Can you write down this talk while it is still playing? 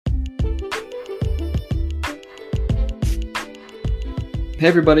Hey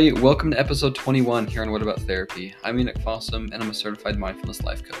everybody, welcome to episode 21 here on What About Therapy. I'm Enoch Fossum and I'm a certified mindfulness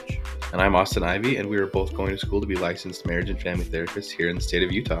life coach. And I'm Austin Ivy, and we are both going to school to be licensed marriage and family therapists here in the state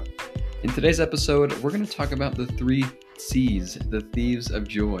of Utah. In today's episode, we're going to talk about the 3 C's, the thieves of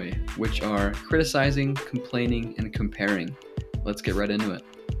joy, which are criticizing, complaining, and comparing. Let's get right into it.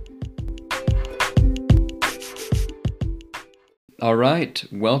 All right,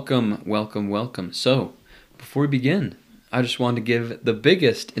 welcome. So, before we begin, I just wanted to give the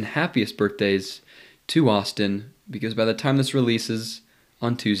biggest and happiest birthdays to Austin, because by the time this releases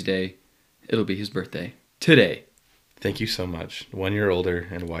on Tuesday, it'll be his birthday today. Thank you so much. 1 year older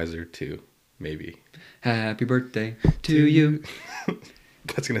and wiser too, maybe. Happy birthday to you.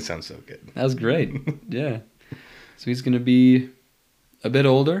 That's going to sound so good. That was great. Yeah. So he's going to be a bit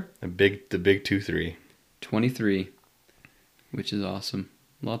older. The big 2-3. 23, which is awesome.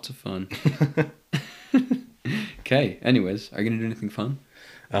 Lots of fun. Okay, anyways, are you going to do anything fun?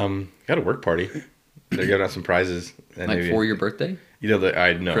 Got a work party. They're giving out some prizes. And like for your birthday? You know,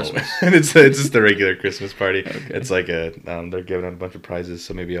 I know. Christmas. it's just the regular Christmas party. Okay. It's like they're giving out a bunch of prizes,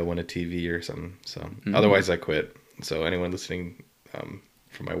 so maybe I'll win a TV or something. So Otherwise I quit. So anyone listening from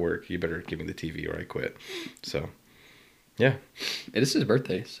my work, you better give me the TV or I quit. So, yeah. It is his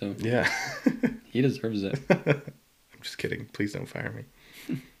birthday, so yeah. He deserves it. I'm just kidding. Please don't fire me.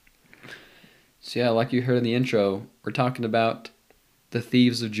 So yeah, like you heard in the intro, we're talking about the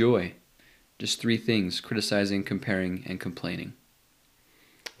thieves of joy. Just 3 things: criticizing, comparing, and complaining.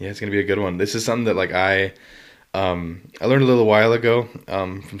 Yeah, it's gonna be a good one. This is something that I learned a little while ago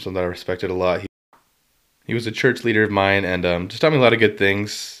from someone that I respected a lot. He was a church leader of mine and just taught me a lot of good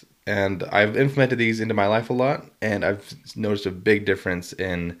things. And I've implemented these into my life a lot, and I've noticed a big difference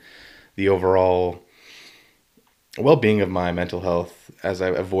in the overall well-being of my mental health as I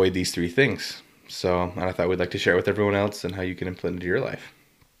avoid these 3 things. So, and I thought we'd like to share it with everyone else and how you can implement it into your life.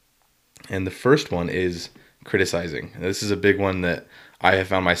 And the first one is criticizing. And this is a big one that I have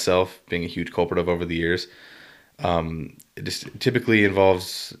found myself being a huge culprit of over the years. It just typically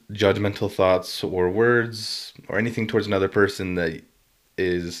involves judgmental thoughts or words or anything towards another person that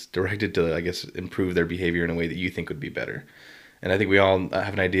is directed to, I guess, improve their behavior in a way that you think would be better. And I think we all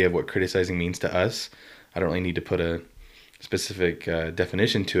have an idea of what criticizing means to us. I don't really need to put a specific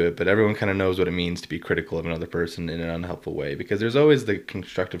definition to it, but everyone kind of knows what it means to be critical of another person in an unhelpful way, because there's always the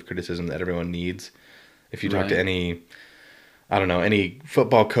constructive criticism that everyone needs. If you talk to any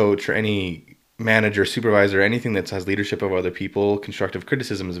football coach or any manager, supervisor, anything that has leadership over other people, constructive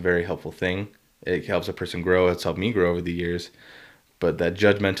criticism is a very helpful thing. It helps a person grow. It's helped me grow over the years. But that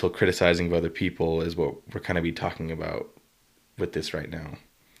judgmental criticizing of other people is what we're kind of be talking about with this right now.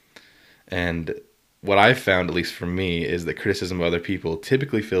 And what I've found, at least for me, is that criticism of other people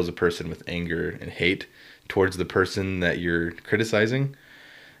typically fills a person with anger and hate towards the person that you're criticizing.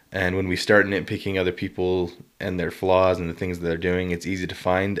 And when we start nitpicking other people and their flaws and the things that they're doing, it's easy to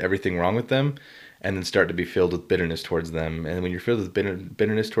find everything wrong with them and then start to be filled with bitterness towards them. And when you're filled with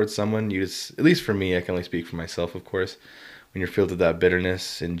bitterness towards someone, you just, at least for me, I can only speak for myself, of course, when you're filled with that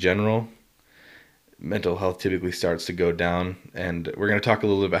bitterness in general, mental health typically starts to go down. And we're going to talk a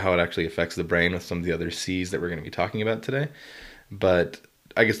little bit about how it actually affects the brain with some of the other C's that we're going to be talking about today. But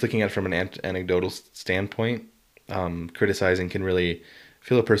I guess looking at it from an anecdotal standpoint, criticizing can really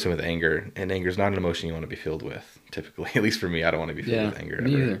fill a person with anger. And anger is not an emotion you want to be filled with, typically. At least for me, I don't want to be filled with anger.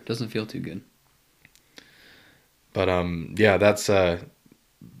 Me either. Doesn't feel too good. But that's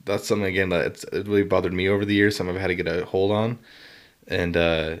something, again, that it really bothered me over the years. Something I've had to get a hold on.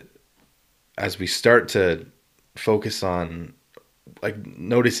 And as we start to focus on, like,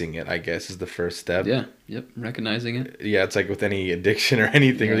 noticing it, I guess, is the first step. Yeah, yep, recognizing it. Yeah, it's like with any addiction or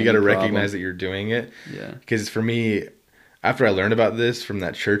anything, you got to recognize that you're doing it. Yeah. Because for me, after I learned about this from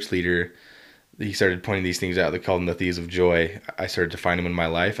that church leader, he started pointing these things out. They called them the thieves of joy. I started to find them in my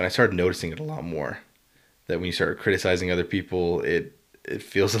life, and I started noticing it a lot more. That when you start criticizing other people, it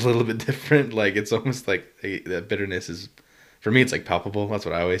feels a little bit different. Like, it's almost like that bitterness is, for me, it's like palpable. That's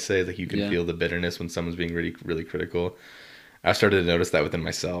what I always say. Like, you can feel the bitterness when someone's being really, really critical. I started to notice that within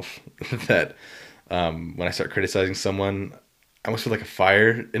myself. That when I start criticizing someone, I almost feel like a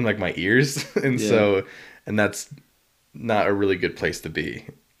fire in, like, my ears. And that's not a really good place to be,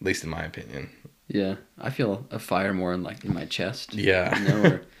 at least in my opinion. Yeah, I feel a fire more in my chest. Yeah.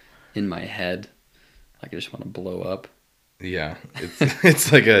 Or in my head. Like, I just want to blow up. Yeah,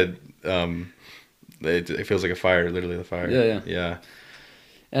 it's like a it feels like a fire, literally the fire. Yeah.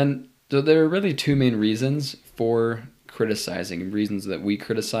 And so there are really 2 main reasons for criticizing, reasons that we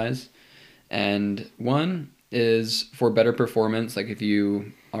criticize. And one is for better performance. Like, if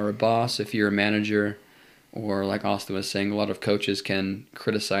you are a boss, if you're a manager, Or like Austin was saying, a lot of coaches can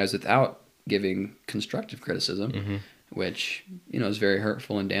criticize without giving constructive criticism, Mm-hmm. which, is very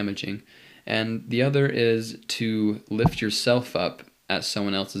hurtful and damaging. And the other is to lift yourself up at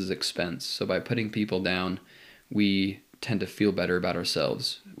someone else's expense. So by putting people down, we tend to feel better about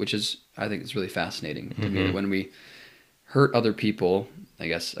ourselves, which is, I think, it's really fascinating to me that when we hurt other people, I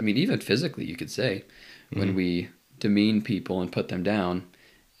guess, even physically, you could say, when we demean people and put them down,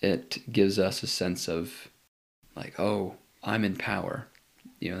 it gives us a sense of like, oh, I'm in power.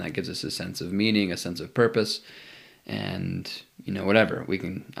 That gives us a sense of meaning, a sense of purpose, and whatever.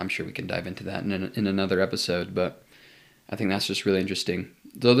 I'm sure we can dive into that in another episode, but I think that's just really interesting.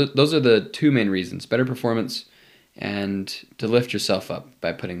 Those are the two main reasons: better performance and to lift yourself up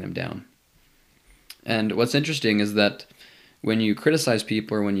by putting them down. And what's interesting is that when you criticize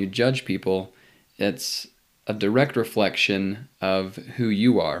people or when you judge people, it's a direct reflection of who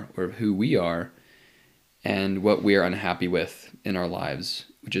you are or who we are and what we are unhappy with in our lives,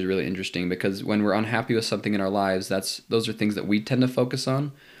 which is really interesting because when we're unhappy with something in our lives, those are things that we tend to focus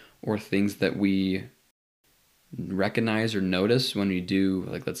on or things that we recognize or notice when we do,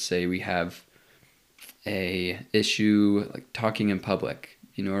 like, let's say we have a issue like talking in public,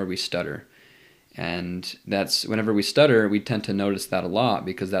 or we stutter. And that's whenever we stutter, we tend to notice that a lot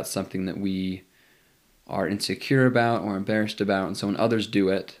because that's something that we are insecure about or embarrassed about. And so when others do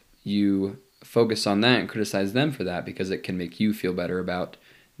it, you focus on that and criticize them for that because it can make you feel better about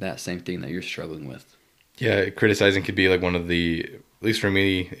that same thing that you're struggling with. Yeah, criticizing could be like one of the, at least for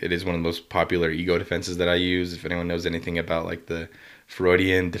me, it is one of the most popular ego defenses that I use. If anyone knows anything about like the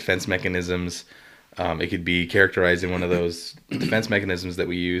Freudian defense mechanisms, it could be characterized in one of those defense mechanisms that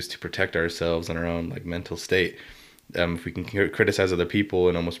we use to protect ourselves and our own like mental state. If we can criticize other people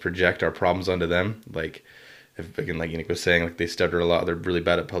and almost project our problems onto them, like if again, like Nick was saying, like they stutter a lot, they're really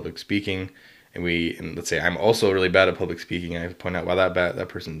bad at public speaking, and let's say I'm also really bad at public speaking, and I point out, wow, that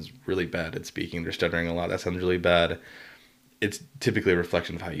person's really bad at speaking, they're stuttering a lot, that sounds really bad. It's typically a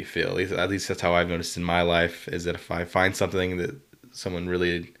reflection of how you feel. At least that's how I've noticed in my life, is that if I find something that someone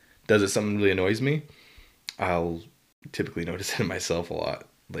really does, something really annoys me, I'll typically notice it in myself a lot.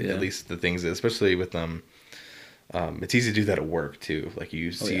 Like at least the things, especially with it's easy to do that at work too. Like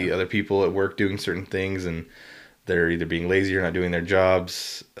you see other people at work doing certain things and they're either being lazy or not doing their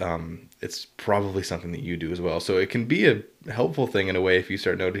jobs. It's probably something that you do as well. So it can be a helpful thing in a way if you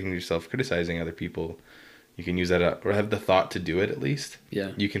start noticing yourself criticizing other people. You can use that or have the thought to do it at least.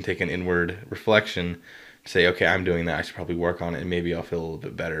 Yeah. You can take an inward reflection, say, okay, I'm doing that. I should probably work on it and maybe I'll feel a little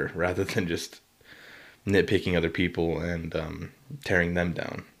bit better rather than just nitpicking other people and tearing them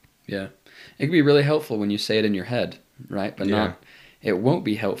down. Yeah. It can be really helpful when you say it in your head, right? But it won't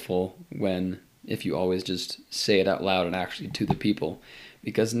be helpful if you always just say it out loud and actually to the people,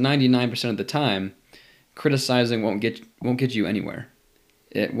 because 99% of the time, criticizing won't get you anywhere.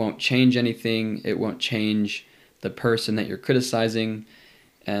 It won't change anything. It won't change the person that you're criticizing.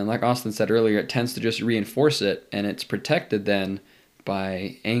 And like Austin said earlier, it tends to just reinforce it, and it's protected then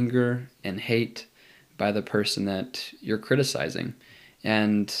by anger and hate by the person that you're criticizing.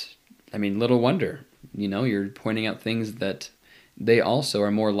 And little wonder, you're pointing out things that they also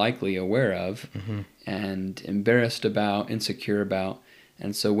are more likely aware of and embarrassed about, insecure about.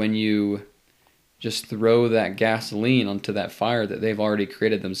 And so when you just throw that gasoline onto that fire that they've already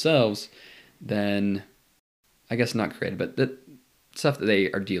created themselves, then I guess not created, but the stuff that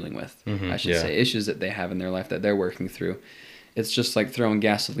they are dealing with, I should say, issues that they have in their life that they're working through. It's just like throwing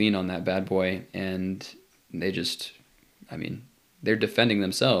gasoline on that bad boy, and they just, they're defending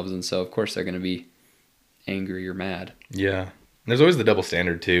themselves, and so of course they're going to be angry or mad. Yeah. There's always the double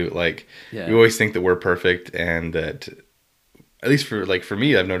standard too. Like we always think that we're perfect, and that, at least for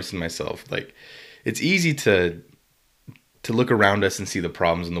me, I've noticed in myself, like it's easy to look around us and see the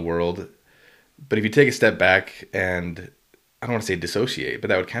problems in the world. But if you take a step back and, I don't want to say dissociate, but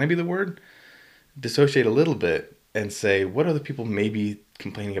that would kind of be the word, dissociate a little bit and say, what are the people maybe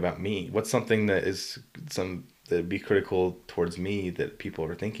complaining about me? What's something that would be critical towards me that people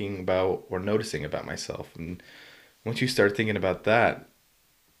are thinking about or noticing about myself? And once you start thinking about that,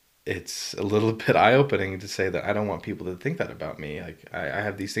 it's a little bit eye-opening to say that I don't want people to think that about me. Like I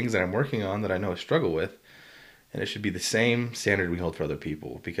have these things that I'm working on that I know I struggle with, and it should be the same standard we hold for other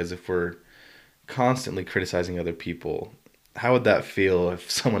people. Because if we're constantly criticizing other people, how would that feel if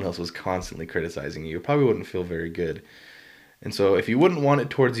someone else was constantly criticizing you? It probably wouldn't feel very good. And so if you wouldn't want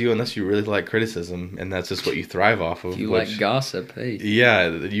it towards you unless you really like criticism and that's just what you thrive off of. If you like gossip, hey. Yeah,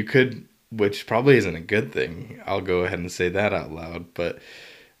 you could, which probably isn't a good thing. I'll go ahead and say that out loud. But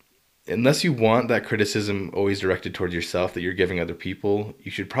unless you want that criticism always directed towards yourself that you're giving other people,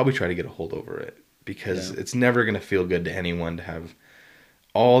 you should probably try to get a hold over it. because Yeah. it's never going to feel good to anyone to have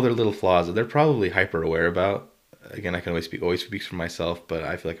all their little flaws that they're probably hyper aware about. Again, I can always speak for myself, but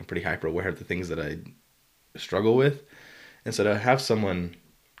I feel like I'm pretty hyper aware of the things that I struggle with. And so to have someone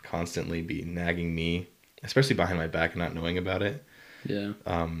constantly be nagging me, especially behind my back and not knowing about it, Yeah.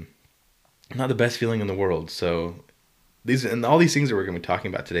 not the best feeling in the world. So these and all these things that we're going to be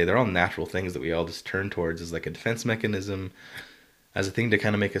talking about today, they're all natural things that we all just turn towards as like a defense mechanism, as a thing to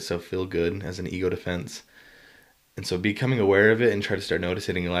kind of make us so feel good, as an ego defense. And so becoming aware of it and try to start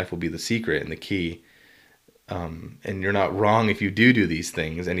noticing it in your life will be the secret and the key. And you're not wrong if you do these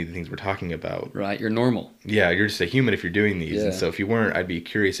things, any of the things we're talking about. Right. You're normal. Yeah, you're just a human if you're doing these. Yeah. And so if you weren't, I'd be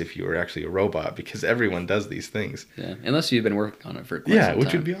curious if you were actually a robot, because everyone does these things. Yeah. Unless you've been working on it for quite Yeah, some which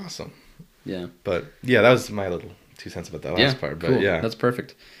time. would be awesome. Yeah. But yeah, that was my little 2 cents about that last part. But cool. yeah. That's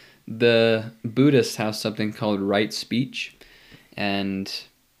perfect. The Buddhists have something called right speech, and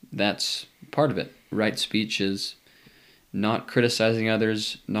that's part of it. Right speech is not criticizing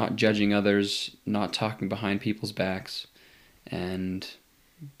others, not judging others, not talking behind people's backs, and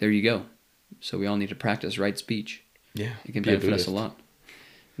there you go. So we all need to practice right speech. Yeah. It can be a benefit us a Buddhist. lot.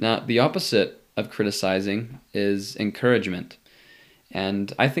 Now, the opposite of criticizing is encouragement.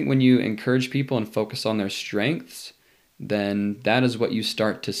 And I think when you encourage people and focus on their strengths, then that is what you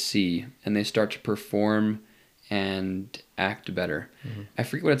start to see, and they start to perform and act better. Mm-hmm. I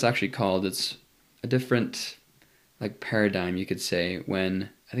forget what it's actually called. It's a different like paradigm, you could say, when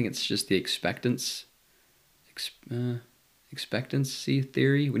I think it's just the expectancy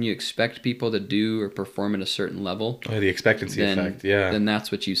theory. When you expect people to do or perform at a certain level, Oh, the expectancy effect. Yeah. then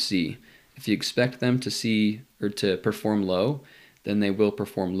that's what you see. If you expect them to see or to perform low, then they will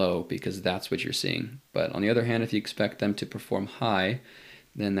perform low because that's what you're seeing. But on the other hand, if you expect them to perform high,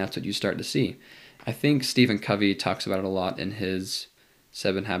 then that's what you start to see. I think Stephen Covey talks about it a lot in his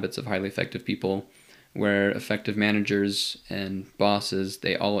 7 Habits of Highly Effective People, where effective managers and bosses,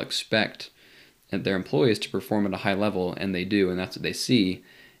 they all expect their employees to perform at a high level, and they do, and that's what they see.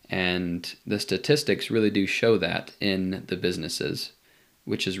 And the statistics really do show that in the businesses,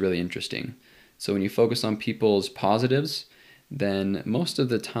 which is really interesting. So when you focus on people's positives, then most of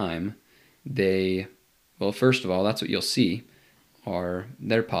the time first of all, that's what you'll see are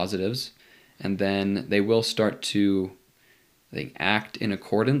their positives, and then they will start to, I think, act in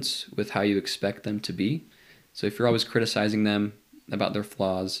accordance with how you expect them to be. So if you're always criticizing them about their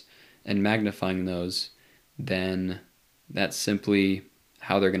flaws and magnifying those, then that's simply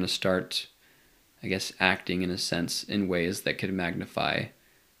how they're going to start, I guess, acting in a sense in ways that could magnify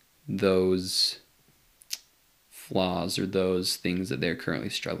those flaws or those things that they're currently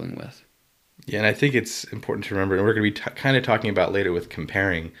struggling with. Yeah, and I think it's important to remember, and we're going to be kind of talking about later with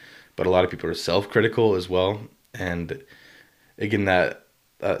comparing, but a lot of people are self-critical as well. And again, that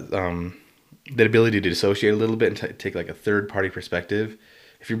ability to dissociate a little bit and take like a third-party perspective.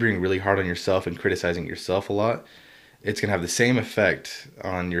 If you're being really hard on yourself and criticizing yourself a lot, it's going to have the same effect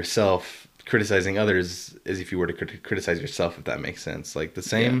on yourself criticizing others as if you were to criticize yourself, if that makes sense. Like the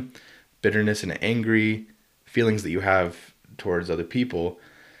same bitterness and angry feelings that you have towards other people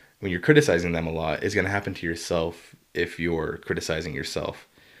when you're criticizing them a lot is going to happen to yourself if you're criticizing yourself.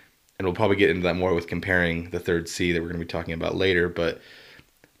 And we'll probably get into that more with comparing, the third C that we're going to be talking about later, but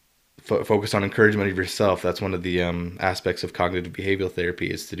focus on encouragement of yourself. That's one of the aspects of cognitive behavioral therapy,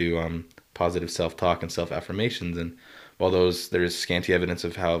 is to do positive self-talk and self-affirmations. And while there's scanty evidence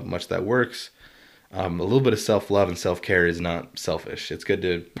of how much that works, a little bit of self-love and self-care is not selfish. It's good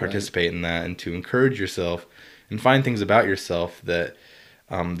to participate in that and to encourage yourself and find things about yourself that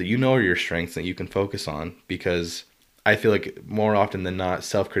that you know are your strengths that you can focus on. Because I feel like more often than not,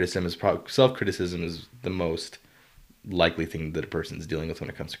 self-criticism is the most likely thing that a person's dealing with when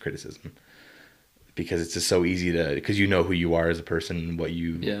it comes to criticism. Because it's just so easy because you know who you are as a person and what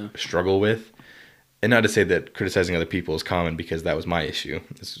you struggle with. And not to say that criticizing other people is common, because that was my issue,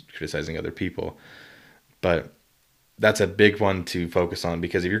 is criticizing other people. But that's a big one to focus on,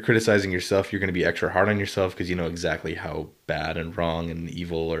 because if you're criticizing yourself, you're going to be extra hard on yourself because you know exactly how bad and wrong and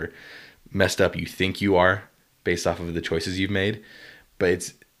evil or messed up you think you are based off of the choices you've made. But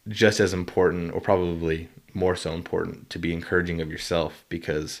it's just as important, or probably more so important, to be encouraging of yourself,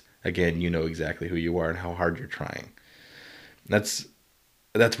 because again, you know exactly who you are and how hard you're trying. That's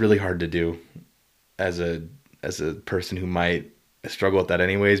really hard to do as a person who might struggle with that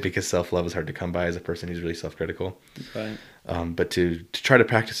anyways, because self-love is hard to come by as a person who's really self-critical. Right. But to try to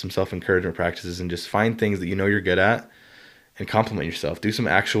practice some self-encouragement practices and just find things that you know you're good at and compliment yourself. Do some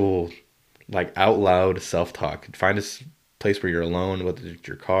actual, like, out loud self-talk. Find a place where you're alone, whether it's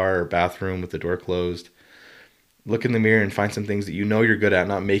your car or bathroom with the door closed, look in the mirror and find some things that you know you're good at,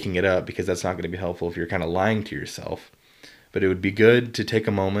 not making it up, because that's not going to be helpful if you're kind of lying to yourself. But it would be good to take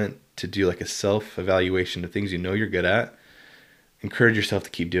a moment to do like a self-evaluation of things you know you're good at. Encourage yourself to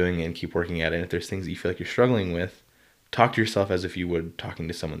keep doing it and keep working at it. And if there's things that you feel like you're struggling with, talk to yourself as if you would talking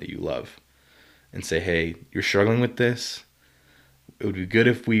to someone that you love. And say, hey, you're struggling with this. It would be good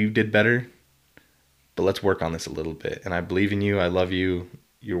if we did better, but let's work on this a little bit. And I believe in you. I love you.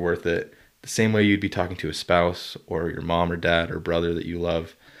 You're worth it. The same way you'd be talking to a spouse or your mom or dad or brother that you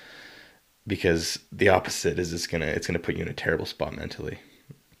love, because the opposite is it's gonna put you in a terrible spot mentally.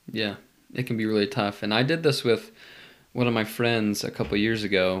 Yeah, it can be really tough. And I did this with one of my friends a couple years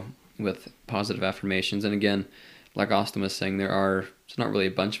ago with positive affirmations. And again, like Austin was saying, there's not really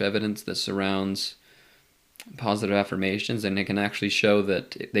a bunch of evidence that surrounds positive affirmations, and it can actually show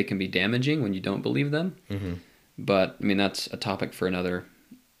that they can be damaging when you don't believe them. Mm-hmm. But I mean, that's a topic for another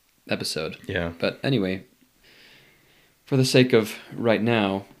episode. Yeah. But anyway, for the sake of right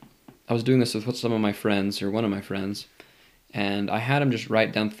now, I was doing this with some of my friends, or one of my friends, and I had him just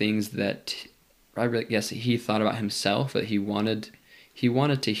write down things that I guess he thought about himself, that he wanted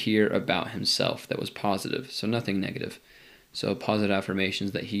to hear about himself that was positive, so nothing negative. So positive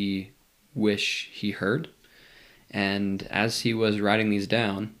affirmations that he wish he heard. And as he was writing these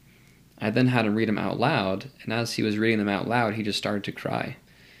down, I then had him read them out loud, and as he was reading them out loud, he just started to cry.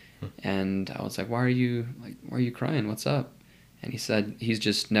 And I was like, why are you crying? What's up? And he said he's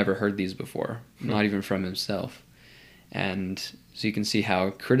just never heard these before, not even from himself. And so you can see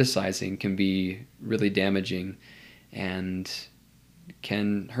how criticizing can be really damaging and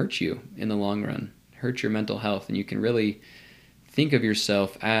can hurt you in the long run, hurt your mental health. And you can really think of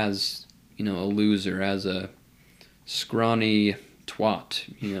yourself as, a loser, as a scrawny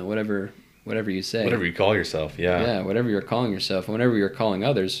twat, whatever you say. Whatever you call yourself, yeah. Yeah, whatever you're calling yourself, and whatever you're calling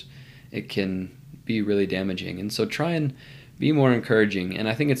others, it can be really damaging. And so try and be more encouraging. And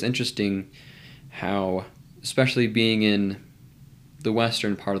I think it's interesting how, especially being in the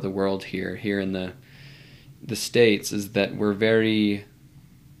western part of the world here in the States, is that we're very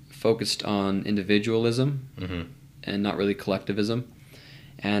focused on individualism Mm-hmm. and not really collectivism.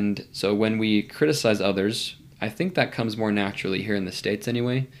 And so when we criticize others, I think that comes more naturally here in the States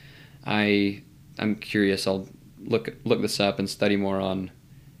anyway. I'm curious. I'll look this up and study more on,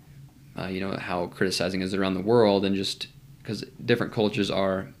 how criticizing is around the world, and just because different cultures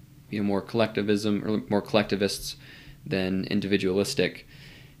are, more collectivism or more collectivists than individualistic.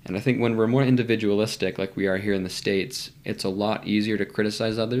 And I think when we're more individualistic, like we are here in the States, it's a lot easier to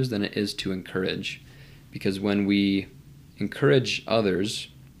criticize others than it is to encourage. Because when we encourage others,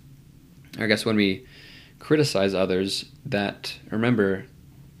 or I guess when we criticize others, remember,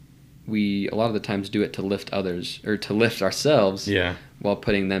 we a lot of the times do it to lift others, or to lift ourselves, Yeah. while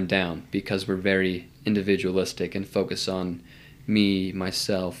putting them down, because we're very individualistic and focus on me,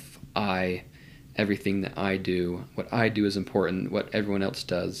 myself, everything that I do. What I do is important. What everyone else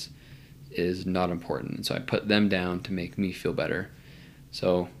does is not important. And so I put them down to make me feel better.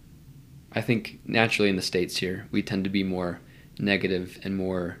 So I think naturally in the States here, we tend to be more negative and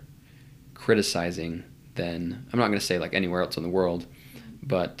more criticizing than, I'm not going to say like anywhere else in the world,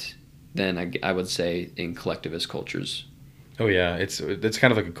 but then I would say in collectivist cultures. Oh yeah, it's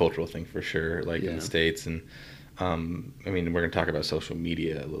kind of like a cultural thing for sure, like in Yeah. the States. And we're going to talk about social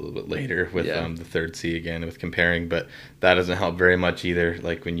media a little bit later with the third C again, with comparing, but that doesn't help very much either.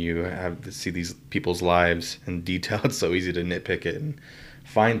 Like when you have to see these people's lives in detail, it's so easy to nitpick it and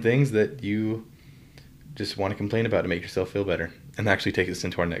find things that you just want to complain about to make yourself feel better. And actually take us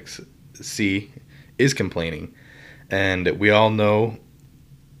into our next C, is complaining. And we all know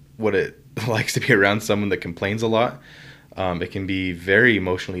what it likes to be around someone that complains a lot. It can be very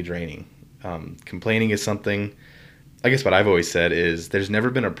emotionally draining. Complaining is something, I guess what I've always said is there's never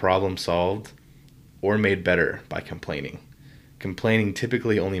been a problem solved or made better by complaining. Complaining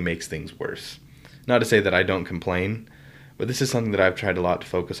typically only makes things worse. Not to say that I don't complain, but this is something that I've tried a lot to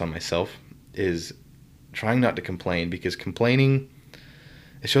focus on myself, is trying not to complain, because complaining,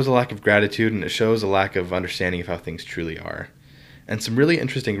 it shows a lack of gratitude, and it shows a lack of understanding of how things truly are. And some really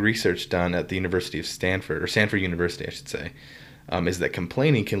interesting research done at the University of Stanford, or Stanford University, I should say, is that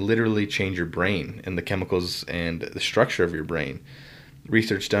complaining can literally change your brain and the chemicals and the structure of your brain.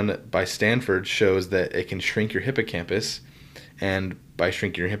 Research done by Stanford shows that it can shrink your hippocampus, and by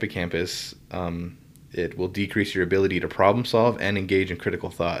shrinking your hippocampus, it will decrease your ability to problem solve and engage in critical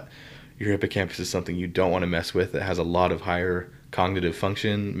thought. Your hippocampus is something you don't want to mess with. It has a lot of higher cognitive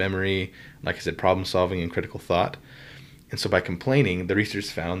function, memory, like I said, problem solving and critical thought. And so by complaining, the research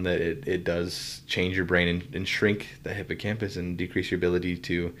found that it does change your brain and shrink the hippocampus and decrease your ability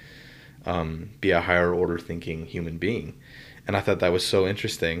to be a higher order thinking human being. And I thought that was so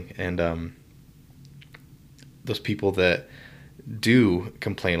interesting. And those people that do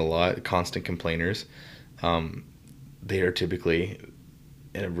complain a lot, constant complainers, they are typically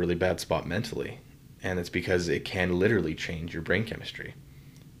in a really bad spot mentally. And it's because it can literally change your brain chemistry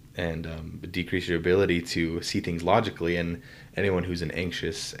and decrease your ability to see things logically. And anyone who's an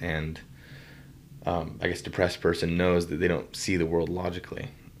anxious and I guess depressed person knows that they don't see the world logically.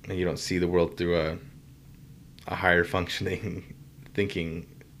 And you don't see the world through a higher functioning thinking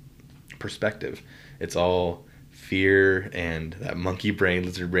perspective. It's all fear and that monkey brain,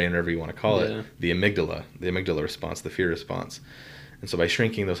 lizard brain, whatever you want to call it, the amygdala response, the fear response. And so by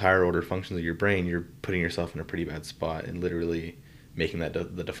shrinking those higher order functions of your brain, you're putting yourself in a pretty bad spot and literally making that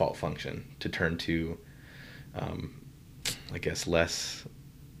the default function to turn to, I guess,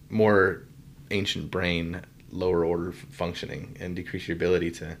 more ancient brain, lower order functioning, and decrease your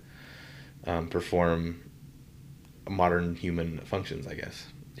ability to perform modern human functions, I guess.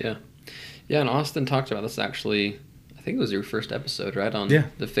 Yeah. Yeah, and Austin talked about this actually, I think it was your first episode, right, on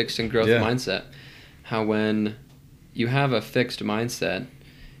the fixed and growth mindset. How when you have a fixed mindset,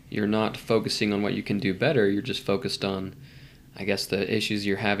 you're not focusing on what you can do better, you're just focused on, I guess, the issues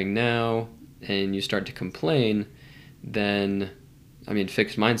you're having now, and you start to complain, then, I mean,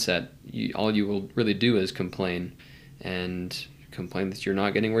 fixed mindset, all you will really do is complain, and complain that you're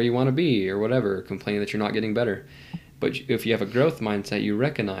not getting where you want to be, or whatever, complain that you're not getting better. But if you have a growth mindset, you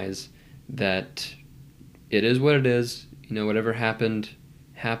recognize that it is what it is, whatever happened,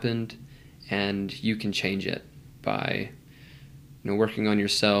 and you can change it by, working on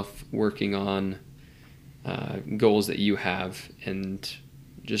yourself, working on goals that you have, and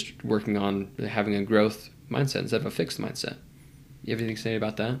just working on having a growth mindset instead of a fixed mindset. You have anything to say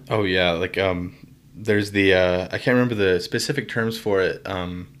about that? Oh yeah, like there's the I can't remember the specific terms for it.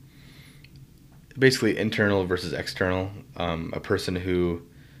 Basically, internal versus external. A person who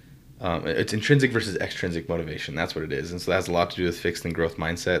it's intrinsic versus extrinsic motivation. That's what it is, and so that has a lot to do with fixed and growth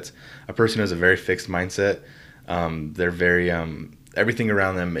mindsets. A person who has a very fixed mindset, they're very everything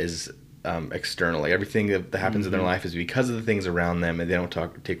around them is external. Like everything that happens in their life is because of the things around them, and they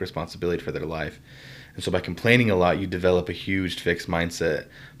don't take responsibility for their life. And so by complaining a lot, you develop a huge fixed mindset.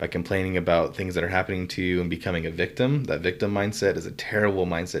 By complaining about things that are happening to you and becoming a victim, that victim mindset is a terrible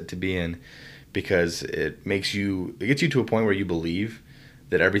mindset to be in, because it gets you to a point where you believe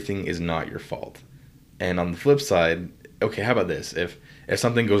that everything is not your fault. And on the flip side, okay, how about this? If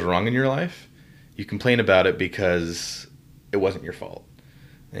something goes wrong in your life, you complain about it because it wasn't your fault.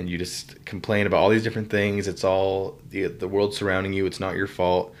 And you just complain about all these different things. It's all the world surrounding you. It's not your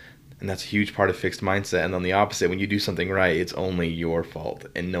fault. And that's a huge part of fixed mindset. And on the opposite, when you do something right, it's only your fault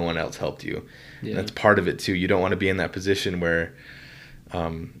and no one else helped you. Yeah. And that's part of it too. You don't want to be in that position where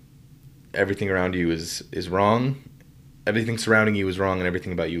everything around you is wrong. Everything surrounding you is wrong and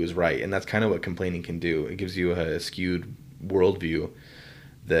everything about you is right. And that's kind of what complaining can do. It gives you a skewed worldview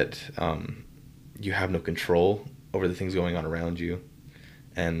that you have no control over the things going on around you.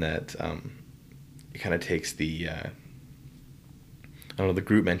 And that it kind of takes the the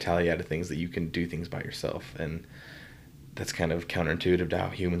group mentality out of things, that you can do things by yourself. And that's kind of counterintuitive to how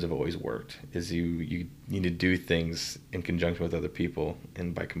humans have always worked, is you need to do things in conjunction with other people.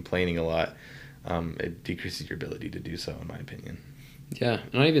 And by complaining a lot, it decreases your ability to do so, in my opinion. Yeah,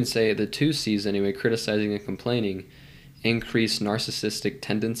 and I even say the 2 C's anyway, criticizing and complaining, increase narcissistic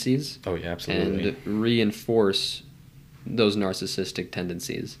tendencies. Oh yeah, absolutely. And reinforce those narcissistic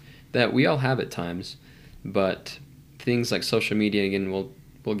tendencies that we all have at times. But things like social media, again,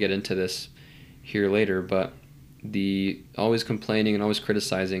 we'll get into this here later, but the always complaining and always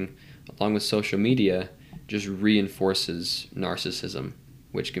criticizing, along with social media, just reinforces narcissism,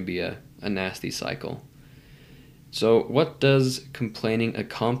 which can be a nasty cycle. So what does complaining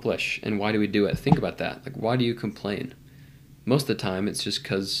accomplish, and why do we do it? Think about that. Like, why do you complain? Most of the time, it's just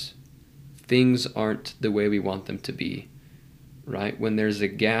because things aren't the way we want them to be, right? When there's a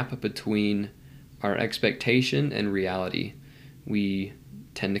gap between our expectation and reality, we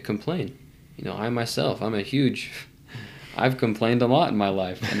tend to complain. I myself, I've complained a lot in my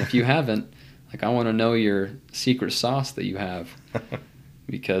life. And if you haven't, I want to know your secret sauce that you have.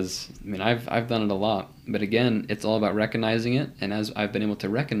 Because, I've done it a lot. But again, it's all about recognizing it. And as I've been able to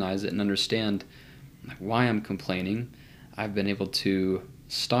recognize it and understand why I'm complaining, I've been able to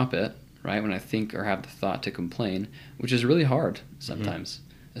stop it, right, when I think or have the thought to complain, which is really hard sometimes,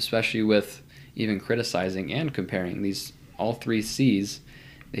 especially with even criticizing and comparing. All 3 C's,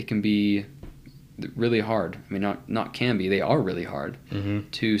 they can be really hard. They are really hard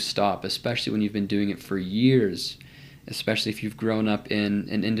to stop, especially when you've been doing it for years, especially if you've grown up in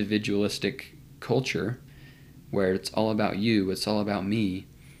an individualistic culture where it's all about you, it's all about me,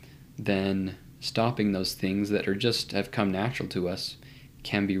 then stopping those things that are just have come natural to us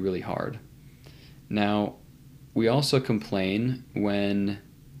can be really hard. Now, we also complain when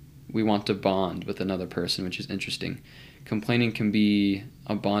we want to bond with another person, which is interesting. Complaining can be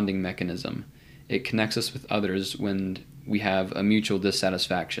a bonding mechanism. It connects us with others when we have a mutual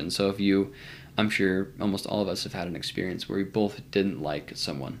dissatisfaction. So if you, I'm sure almost all of us have had an experience where we both didn't like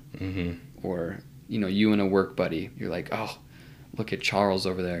someone. Mm-hmm. Or, you and a work buddy, you're like, oh, look at Charles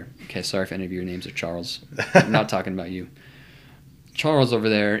over there. Okay, sorry if any of your names are Charles. I'm not talking about you. Charles over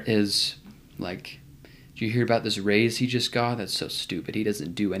there is like, do you hear about this raise he just got? That's so stupid. He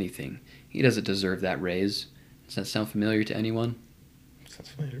doesn't do anything. He doesn't deserve that raise. Does that sound familiar to anyone? Sounds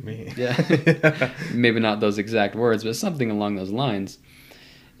familiar to me. Yeah. Maybe not those exact words, but something along those lines.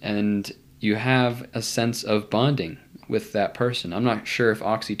 And you have a sense of bonding with that person. I'm not sure if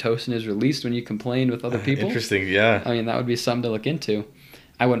oxytocin is released when you complain with other people. Interesting, yeah. I mean, that would be something to look into.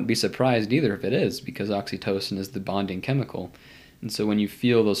 I wouldn't be surprised either if it is, because oxytocin is the bonding chemical. And so when you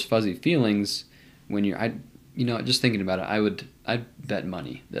feel those fuzzy feelings, when you're, just thinking about it, I'd bet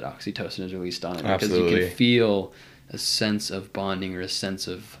money that oxytocin is released on it. Because Absolutely. you can feel a sense of bonding or a sense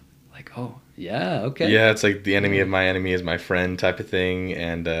of like, oh, yeah, okay. Yeah, it's like the enemy of my enemy is my friend type of thing.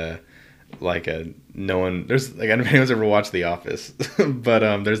 And no one, there's like, I don't know if anyone's ever watched The Office,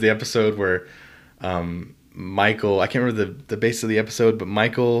 but there's the episode where Michael, I can't remember the base of the episode, but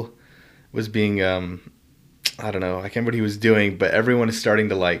Michael was being, I don't know, I can't remember what he was doing, but everyone is starting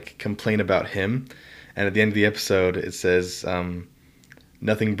to like complain about him. And at the end of the episode, it says,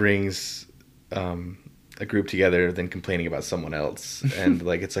 nothing brings a group together than complaining about someone else. And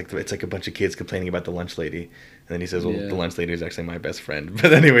like it's like a bunch of kids complaining about the lunch lady. And then he says, well, the lunch lady is actually my best friend.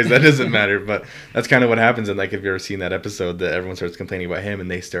 But anyways, that doesn't matter. But that's kind of what happens. And like if you've ever seen that episode, that everyone starts complaining about him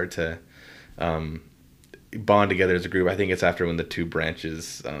and they start to bond together as a group. I think it's after when the two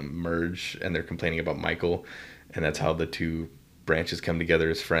branches merge and they're complaining about Michael. And that's how the two branches come together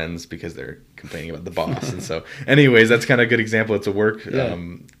as friends, because they're complaining about the boss. And so anyways, that's kind of a good example. It's a work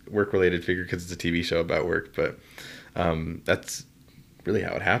related figure because it's a TV show about work, but that's really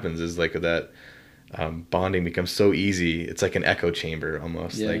how it happens, is like that bonding becomes so easy. It's like an echo chamber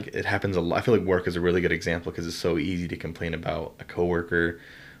almost. Like it happens a lot. I feel like work is a really good example because it's so easy to complain about a coworker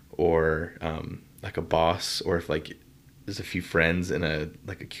or like a boss, or if like there's a few friends in a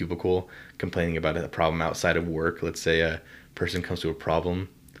cubicle complaining about a problem outside of work. Let's say a person comes to work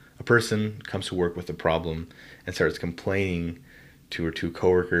with a problem and starts complaining to her two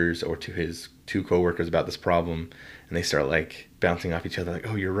coworkers or to his two coworkers about this problem, and they start like bouncing off each other like,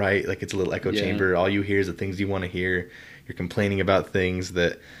 oh, you're right. Like it's a little echo chamber. All you hear is the things you want to hear. You're complaining about things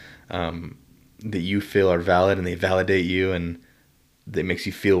that you feel are valid, and they validate you, and that makes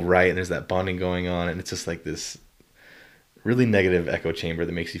you feel right, and there's that bonding going on, and it's just like this really negative echo chamber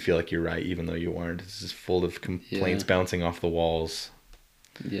that makes you feel like you're right even though you aren't. It's just full of complaints bouncing off the walls.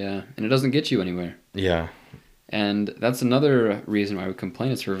 Yeah, and it doesn't get you anywhere. Yeah. And that's another reason why we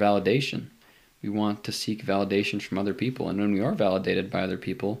complain, is for validation. We want to seek validation from other people, and when we are validated by other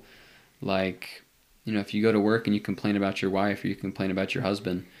people, like, if you go to work and you complain about your wife or you complain about your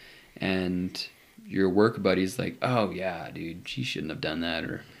husband, and your work buddy's like, oh yeah, dude, she shouldn't have done that,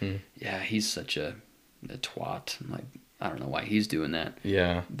 or yeah, he's such a twat. I'm like, I don't know why he's doing that.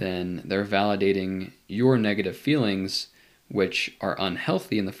 Yeah. Then they're validating your negative feelings, which are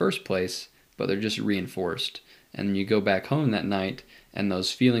unhealthy in the first place, but they're just reinforced. And you go back home that night, and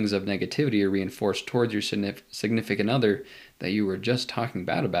those feelings of negativity are reinforced towards your significant other that you were just talking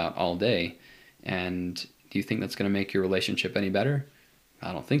bad about all day. And do you think that's going to make your relationship any better?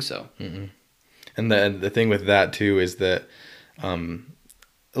 I don't think so. Mm-mm. And the thing with that too is that, at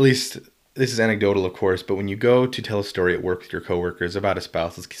least this is anecdotal, of course, but when you go to tell a story at work with your coworkers about a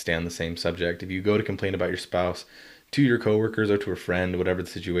spouse, let's stay on the same subject. If you go to complain about your spouse to your coworkers or to a friend, whatever the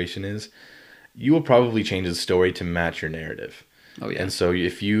situation is, you will probably change the story to match your narrative. Oh yeah. And so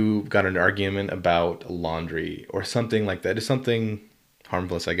if you got an argument about laundry or something like that, is something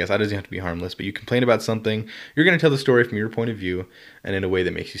harmless, I guess. It doesn't have to be harmless, but you complain about something, you're going to tell the story from your point of view and in a way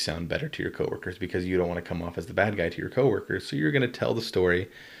that makes you sound better to your coworkers, because you don't want to come off as the bad guy to your coworkers. So you're going to tell the story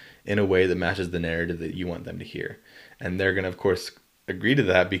in a way that matches the narrative that you want them to hear. And they're going to, of course, agree to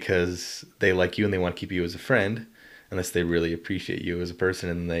that because they like you and they want to keep you as a friend, unless they really appreciate you as a person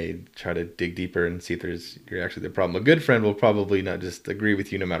and they try to dig deeper and see if you're actually the problem. A good friend will probably not just agree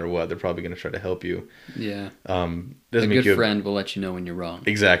with you no matter what. They're probably going to try to help you. Yeah. A good friend will let you know when you're wrong.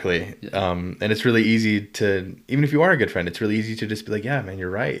 Exactly. Yeah. And it's really easy to, even if you are a good friend, it's really easy to just be like, yeah, man, you're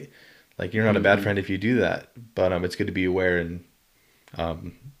right. Like, you're not a bad friend if you do that, but it's good to be aware and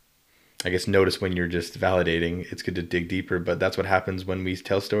I guess notice when you're just validating. It's good to dig deeper, but that's what happens when we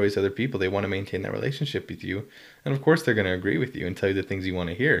tell stories to other people. They want to maintain that relationship with you, and of course they're going to agree with you and tell you the things you want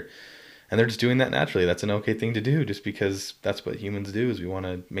to hear, and they're just doing that naturally. That's an okay thing to do, just because that's what humans do. Is we want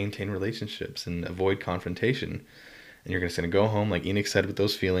to maintain relationships and avoid confrontation. And you're just going to go home, like Enoch said, with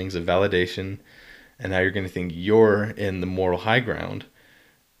those feelings of validation, and now you're going to think you're in the moral high ground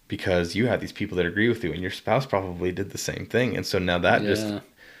because you have these people that agree with you, and your spouse probably did the same thing, and so now that just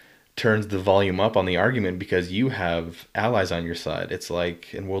turns the volume up on the argument because you have allies on your side. It's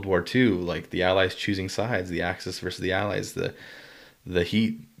like in World War II, like the Allies choosing sides, the Axis versus the Allies. The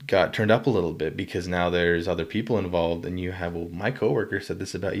heat got turned up a little bit because now there's other people involved, and you have, well, my coworker said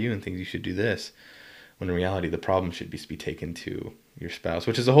this about you and thinks you should do this. When in reality, the problem should be taken to your spouse,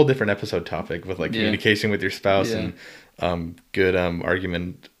 which is a whole different episode topic with like communication with your spouse and good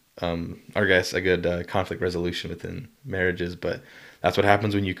argument, or I guess a good conflict resolution within marriages. But that's what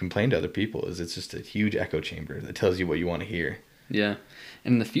happens when you complain to other people. Is it's just a huge echo chamber that tells you what you want to hear. Yeah,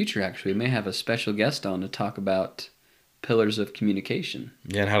 and in the future, actually, we may have a special guest on to talk about pillars of communication.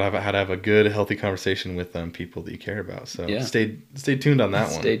 Yeah, and how to have a good, healthy conversation with people that you care about. So stay tuned on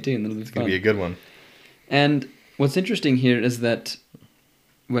that one. Stay tuned. It'll be fun. It's gonna be a good one. And what's interesting here is that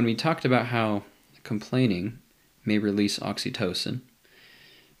when we talked about how complaining may release oxytocin,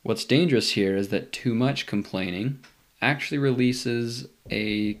 what's dangerous here is that too much complaining actually releases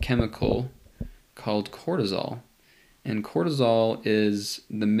a chemical called cortisol. And cortisol is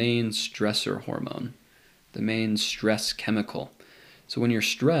the main stressor hormone, the main stress chemical. So when you're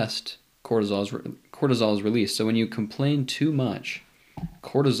stressed, cortisol is released. So when you complain too much,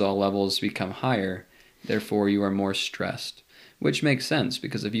 cortisol levels become higher. Therefore, you are more stressed, which makes sense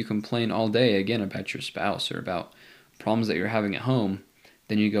because if you complain all day, again, about your spouse or about problems that you're having at home,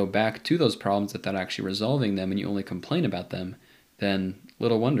 then you go back to those problems without actually resolving them and you only complain about them, then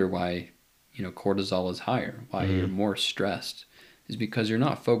little wonder why, cortisol is higher, why you're more stressed, is because you're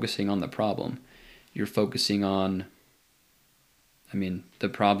not focusing on the problem. You're focusing on, the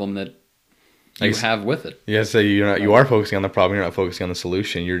problem that you have with it. Yeah, so you are focusing on the problem. You're not focusing on the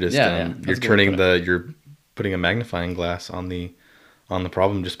solution. You're just you're putting a magnifying glass on the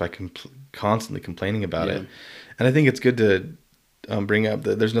problem just by constantly complaining about it. And I think it's good to bring up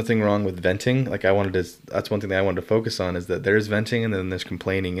that there's nothing wrong with venting. Like that's one thing that I wanted to focus on, is that there's venting and then there's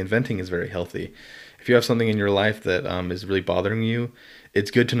complaining, and venting is very healthy. If you have something in your life that is really bothering you,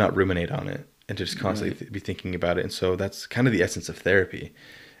 it's good to not ruminate on it and to just constantly be thinking about it. And so that's kind of the essence of therapy,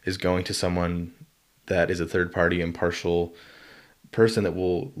 is going to someone that is a third party, impartial person that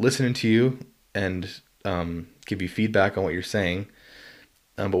will listen to you and give you feedback on what you're saying.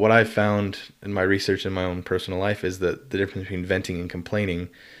 But what I've found in my research in my own personal life is that the difference between venting and complaining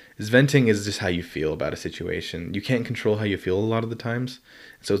is venting is just how you feel about a situation. You can't control how you feel a lot of the times.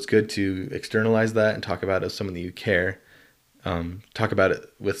 So it's good to externalize that and talk about it with someone that you care. Talk about it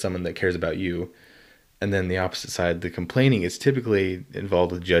with someone that cares about you. And then the opposite side, the complaining, is typically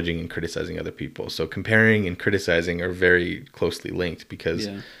involved with judging and criticizing other people. So comparing and criticizing are very closely linked, because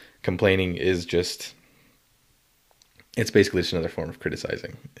complaining is it's basically just another form of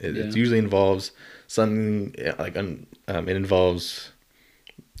criticizing. It usually involves something like it involves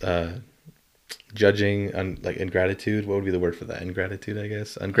judging, like ingratitude. What would be the word for that? Ingratitude, I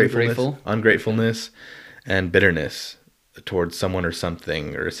guess. Ungratefulness, and bitterness towards someone or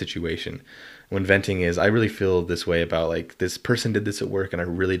something or a situation. When venting is, I really feel this way about, like, this person did this at work and I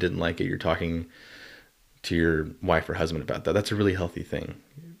really didn't like it. You're talking to your wife or husband about that. That's a really healthy thing,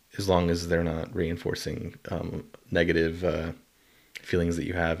 as long as they're not reinforcing negative feelings that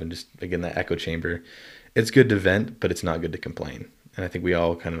you have. And just, again, that echo chamber. It's good to vent, but it's not good to complain. And I think we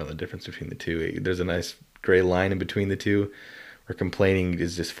all kind of know the difference between the two. There's a nice gray line in between the two, where complaining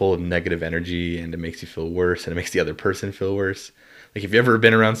is just full of negative energy and it makes you feel worse and it makes the other person feel worse. Like, if you've ever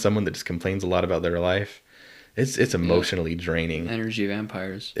been around someone that just complains a lot about their life, it's emotionally draining. Energy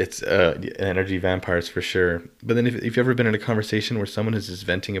vampires. It's energy vampires for sure. But then if you've ever been in a conversation where someone is just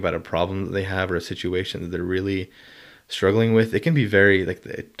venting about a problem that they have or a situation that they're really struggling with, it can be very, like,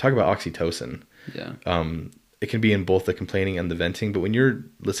 talk about oxytocin. Yeah. It can be in both the complaining and the venting. But when you're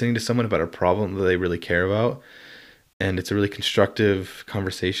listening to someone about a problem that they really care about, and it's a really constructive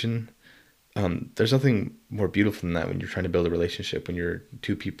conversation, there's nothing more beautiful than that when you're trying to build a relationship, when you're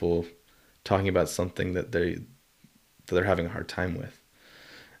two people talking about something that they're having a hard time with.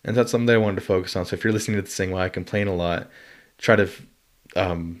 And that's something that I wanted to focus on. So if you're listening to this saying, well, I complain a lot, try to,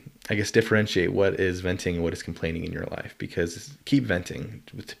 I guess, differentiate what is venting and what is complaining in your life. Because keep venting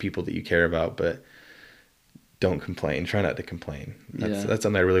to people that you care about, but don't complain. Try not to complain. Yeah. That's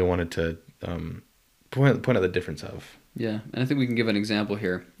something I really wanted to point out the difference of. Yeah, and I think we can give an example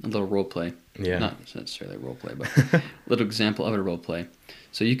here, a little role play. Yeah. Not necessarily a role play, but a little example of a role play.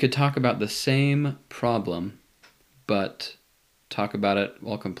 So you could talk about the same problem, but talk about it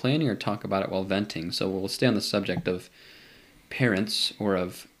while complaining or talk about it while venting. So we'll stay on the subject of parents or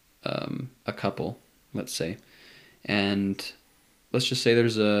of a couple, let's say. And let's just say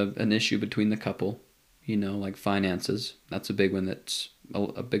there's an issue between the couple, like finances. That's a big one that's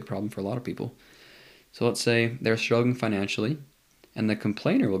a big problem for a lot of people. So let's say they're struggling financially, and the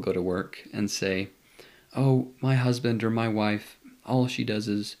complainer will go to work and say, oh, my husband or my wife, all she does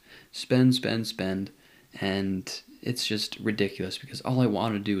is spend, spend, spend, and it's just ridiculous because all I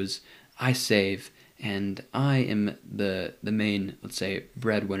want to do is I save, and I am the main, let's say,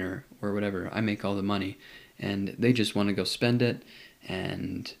 breadwinner or whatever. I make all the money, and they just want to go spend it,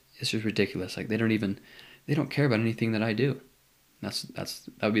 and it's just ridiculous. Like they don't care about anything that I do. That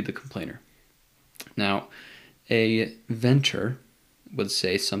would be the complainer. Now, a venter would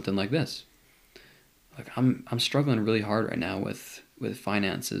say something like this: like I'm struggling really hard right now with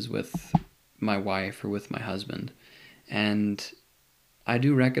finances, with my wife or with my husband, and I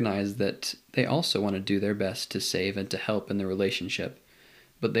do recognize that they also want to do their best to save and to help in the relationship,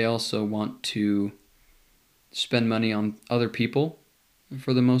 but they also want to spend money on other people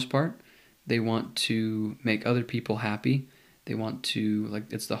for the most part. They want to make other people happy. They want to,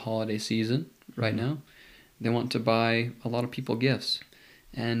 like, it's the holiday season right now. They want to buy a lot of people gifts.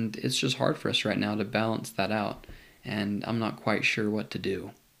 And it's just hard for us right now to balance that out. And I'm not quite sure what to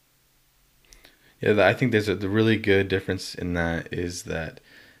do. Yeah, I think there's the really good difference in that is that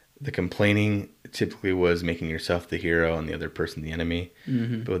the complaining typically was making yourself the hero and the other person the enemy.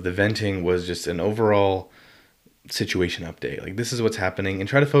 Mm-hmm. But the venting was just an overall situation update. Like, this is what's happening, and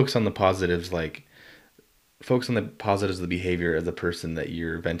try to focus on the positives. Like, focus on the positives of the behavior of the person that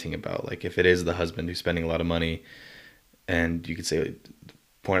you're venting about. Like, if it is the husband who's spending a lot of money, and you could say,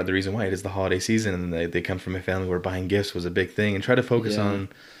 point out the reason why it is the holiday season, and they come from a family where buying gifts was a big thing, and try to focus on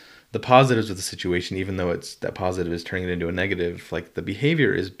the positives of the situation, even though it's that positive is turning it into a negative. Like, the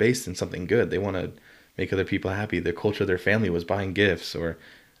behavior is based in something good. They want to make other people happy. The culture of their family was buying gifts, or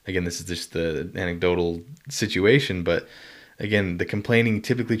again, this is just the anecdotal situation, but again, the complaining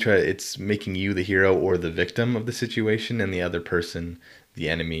typically it's making you the hero or the victim of the situation, and the other person the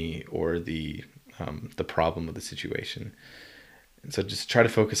enemy or the problem of the situation. And so just try to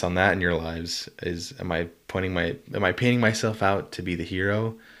focus on that in your lives. Am I painting myself out to be the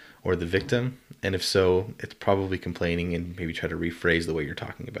hero or the victim? And if so, it's probably complaining, and maybe try to rephrase the way you're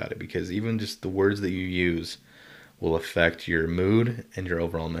talking about it, because even just the words that you use will affect your mood and your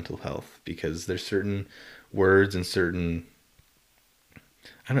overall mental health, because there's certain words and certain,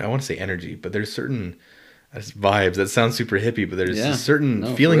 I want to say energy, but there's certain vibes that sound super hippie, but there's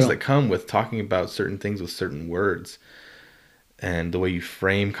certain feelings that come with talking about certain things with certain words. And the way you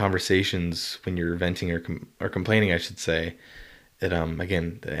frame conversations when you're venting or complaining, I should say, it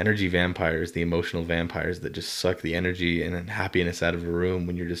again, the energy vampires, the emotional vampires that just suck the energy and happiness out of a room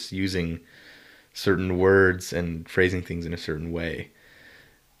when you're just using certain words and phrasing things in a certain way.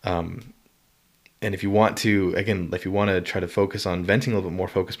 And if you want to try to focus on venting a little bit more,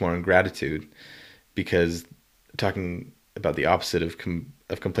 focus more on gratitude, because talking about the opposite of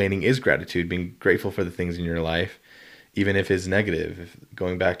complaining is gratitude, being grateful for the things in your life, even if it's negative.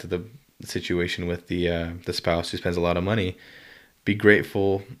 Going back to the situation with the spouse who spends a lot of money, be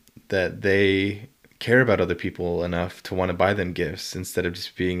grateful that they care about other people enough to want to buy them gifts instead of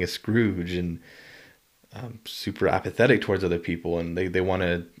just being a Scrooge and super apathetic towards other people. And they want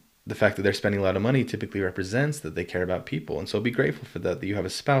to, the fact that they're spending a lot of money typically represents that they care about people. And so be grateful for that you have a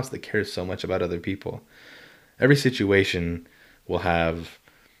spouse that cares so much about other people. Every situation will have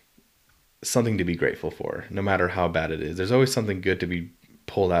something to be grateful for, no matter how bad it is. There's always something good to be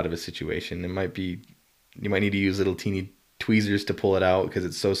pulled out of a situation. You might need to use little teeny tweezers to pull it out because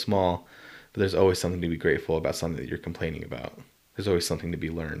it's so small, but there's always something to be grateful about something that you're complaining about. There's always something to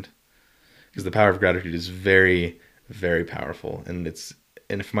be learned, because the power of gratitude is very, very powerful. And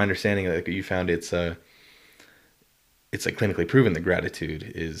from my understanding, like you found, it's like clinically proven that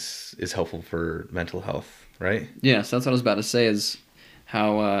gratitude is helpful for mental health, right? Yes, that's what I was about to say, is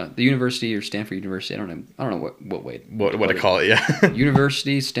how the university, or Stanford University, I don't know what way what to call it, yeah.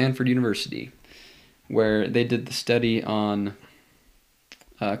 University, Stanford University, where they did the study on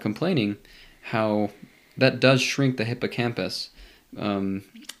complaining, how that does shrink the hippocampus, and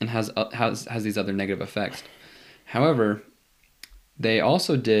has these other negative effects. However, they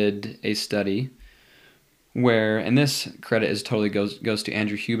also did a study where, and this credit is totally goes to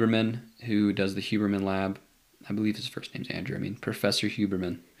Andrew Huberman, who does the Huberman Lab, I believe his first name's Andrew. I mean, Professor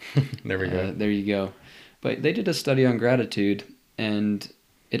Huberman. There we go. There you go. But they did a study on gratitude, and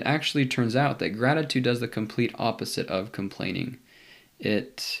it actually turns out that gratitude does the complete opposite of complaining.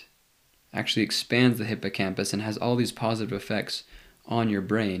 It actually expands the hippocampus and has all these positive effects on your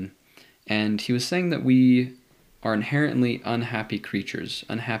brain. And he was saying that we are inherently unhappy creatures,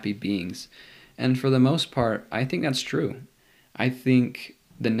 unhappy beings. And for the most part, I think that's true. I think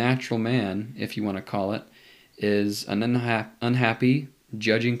the natural man, if you want to call it, is an unhappy,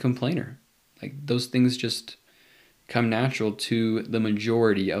 judging complainer. Like, those things just come natural to the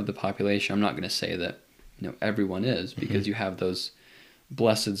majority of the population. I'm not going to say that, everyone is, because you have those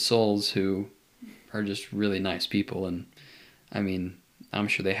blessed souls who are just really nice people. And I mean, I'm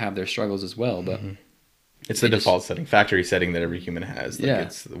sure they have their struggles as well, but it's the default setting, factory setting that every human has. Like, Yeah.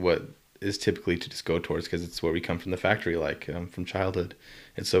 it's what is typically to just go towards, because it's where we come from the factory, from childhood.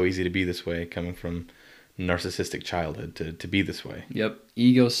 It's so easy to be this way, coming from narcissistic childhood to be this way. Yep.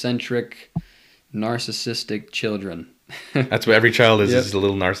 Egocentric, narcissistic children. That's what every child is, Yep. is a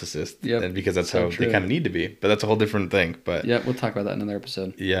little narcissist. Yep. And because that's So how true. they kind of need to be. But that's a whole different thing. But Yep, we'll talk about that in another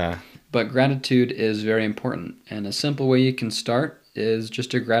episode. yeah. But gratitude is very important. And a simple way you can start is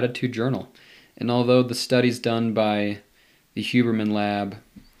just a gratitude journal. And although the studies done by the Huberman Lab,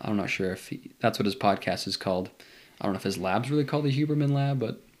 I'm not sure if that's what his podcast is called. I don't know if his lab's really called the Huberman Lab,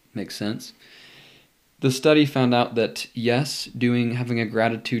 but makes sense. The study found out that yes, having a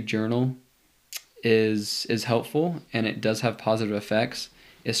gratitude journal is helpful, and it does have positive effects.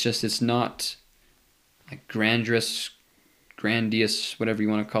 It's not like grandiose, whatever you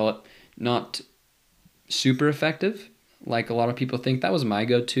want to call it, not super effective like a lot of people think. That was my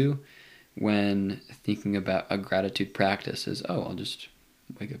go-to when thinking about a gratitude practice is, I'll just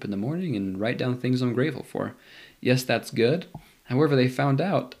wake up in the morning and write down things I'm grateful for. Yes, that's good. However, they found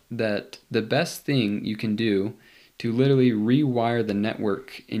out that the best thing you can do to literally rewire the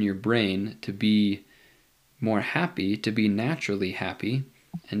network in your brain to be more happy, to be naturally happy,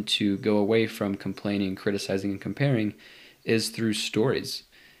 and to go away from complaining, criticizing, and comparing is through stories,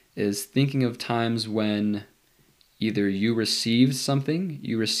 is thinking of times when either you received something,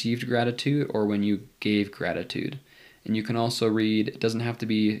 you received gratitude, or when you gave gratitude. And you can also read, it doesn't have to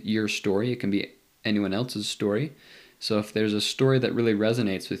be your story, it can be anyone else's story. So if there's a story that really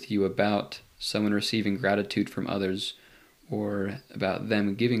resonates with you about someone receiving gratitude from others, or about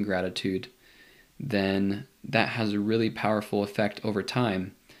them giving gratitude, then that has a really powerful effect over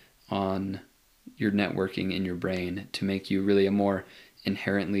time on your networking in your brain to make you really a more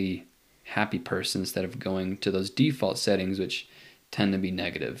inherently happy person instead of going to those default settings which tend to be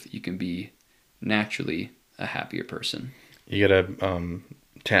negative. You can be naturally a happier person. You got to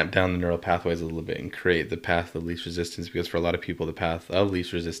tamp down the neural pathways a little bit and create the path of least resistance, because for a lot of people the path of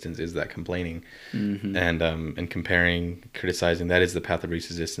least resistance is that complaining and comparing, criticizing. That is the path of least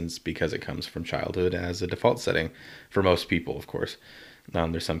resistance because it comes from childhood as a default setting for most people, of course.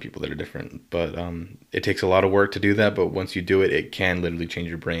 There's some people that are different, but it takes a lot of work to do that. But once you do it, it can literally change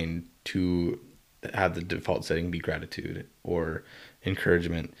your brain to have the default setting be gratitude or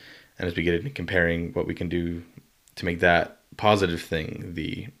encouragement. And as we get into comparing, what we can do to make that positive thing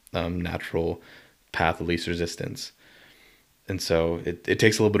the natural path of least resistance. And so it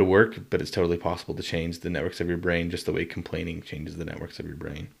takes a little bit of work, but it's totally possible to change the networks of your brain just the way complaining changes the networks of your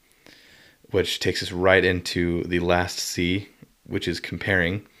brain. Which takes us right into the last C, which is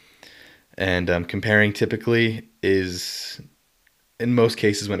comparing. And comparing typically is, in most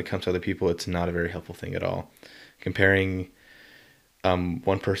cases when it comes to other people, it's not a very helpful thing at all. Comparing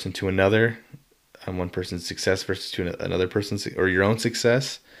one person to another, one person's success versus to another person's, or your own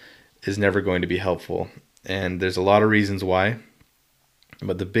success, is never going to be helpful. And there's a lot of reasons why.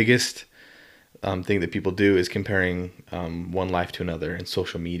 But the biggest thing that people do is comparing one life to another, and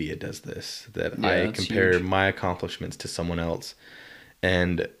social media does this. I compare huge. my accomplishments to someone else.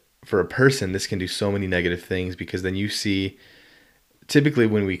 And for a person, this can do so many negative things, because then you see, typically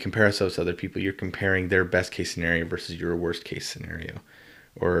when we compare ourselves to other people, you're comparing their best case scenario versus your worst case scenario.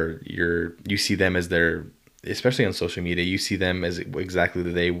 Or you see them as especially on social media, you see them as exactly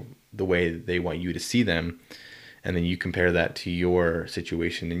the way they want you to see them. And then you compare that to your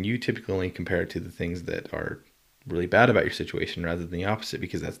situation, and you typically only compare it to the things that are really bad about your situation rather than the opposite,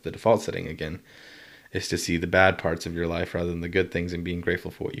 because that's the default setting again, is to see the bad parts of your life rather than the good things and being grateful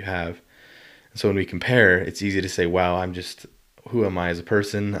for what you have. And so when we compare, it's easy to say, wow, who am I as a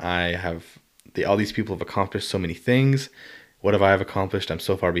person? All these people have accomplished so many things. What have I accomplished? I'm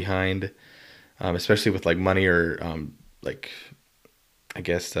so far behind, especially with like money or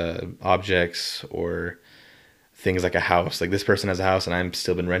objects or things like a house. Like this person has a house and I've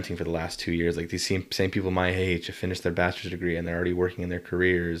still been renting for the last 2 years. Like these same people my age have finished their bachelor's degree and they're already working in their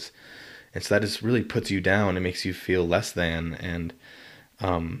careers. And so that just really puts you down and makes you feel less than and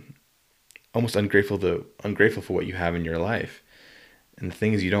almost ungrateful for what you have in your life. And the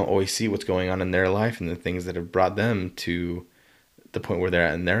thing is, you don't always see what's going on in their life and the things that have brought them to the point where they're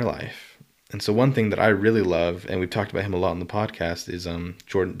at in their life. And so one thing that I really love, and we've talked about him a lot on the podcast, is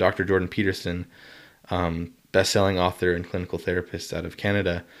Dr. Jordan Peterson, best-selling author and clinical therapist out of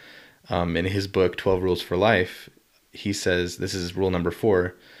Canada. In his book, 12 Rules for Life, he says, this is rule number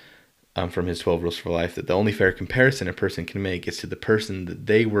 4 from his 12 Rules for Life, that the only fair comparison a person can make is to the person that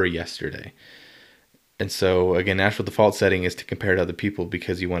they were yesterday. And so, again, natural default setting is to compare to other people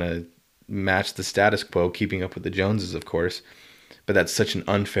because you want to match the status quo, keeping up with the Joneses, of course. But that's such an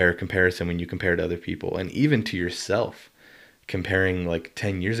unfair comparison when you compare to other people and even to yourself, comparing like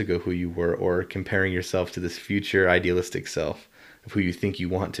 10 years ago who you were or comparing yourself to this future idealistic self of who you think you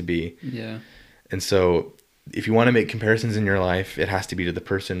want to be. Yeah. And so if you want to make comparisons in your life, it has to be to the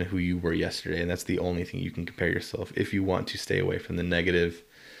person who you were yesterday. And that's the only thing you can compare yourself if you want to stay away from the negative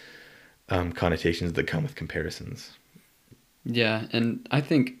connotations that come with comparisons. Yeah. And I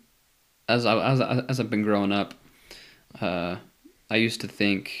think as I've been growing up, I used to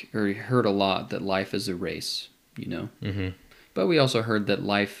think or heard a lot that life is a race, you know? Mm-hmm. But we also heard that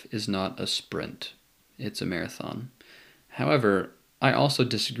life is not a sprint. It's a marathon. However, I also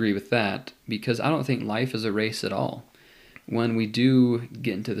disagree with that because I don't think life is a race at all. When we do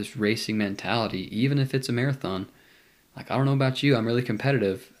get into this racing mentality, even if it's a marathon, like I don't know about you, I'm really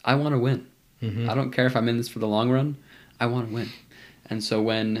competitive. I want to win. Mm-hmm. I don't care if I'm in this for the long run. I want to win. And so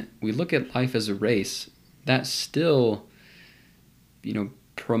when we look at life as a race, that still,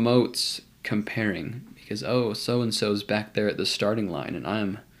 promotes comparing because, oh, so-and-so's back there at the starting line and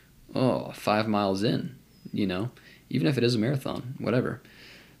I'm, 5 miles in, even if it is a marathon, whatever.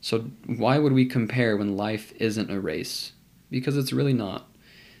 So why would we compare when life isn't a race? Because it's really not.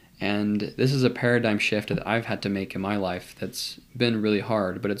 And this is a paradigm shift that I've had to make in my life that's been really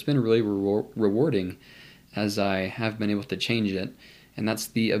hard, but it's been really rewarding as I have been able to change it. And that's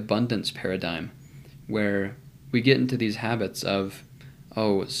the abundance paradigm, where we get into these habits of,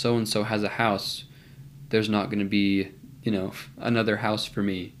 oh, so-and-so has a house. There's not going to be, another house for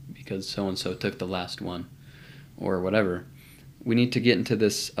me because so-and-so took the last one or whatever. We need to get into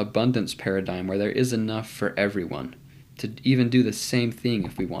this abundance paradigm where there is enough for everyone to even do the same thing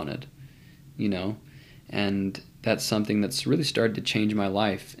if we wanted, and that's something that's really started to change my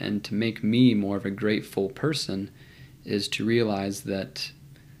life and to make me more of a grateful person is to realize that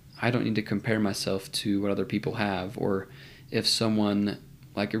I don't need to compare myself to what other people have, or if someone,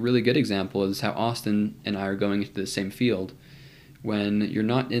 like a really good example is how Austin and I are going into the same field. When you're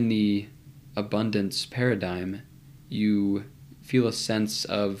not in the abundance paradigm, you feel a sense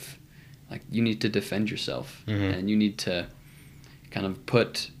of like you need to defend yourself, mm-hmm. and you need to kind of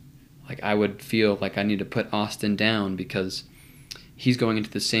I would feel like I need to put Austin down because he's going into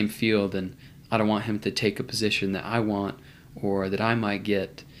the same field and I don't want him to take a position that I want or that I might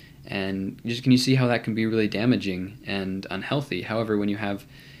get. And can you see how that can be really damaging and unhealthy? However, when you have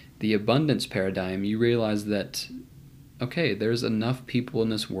the abundance paradigm, you realize that, okay, there's enough people in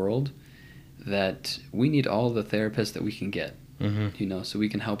this world that we need all the therapists that we can get, mm-hmm. So we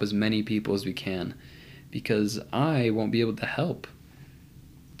can help as many people as we can, because I won't be able to help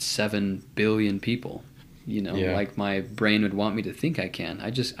 7 billion people, like my brain would want me to think I can.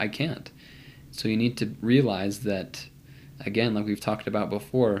 I can't. So you need to realize that, again, like we've talked about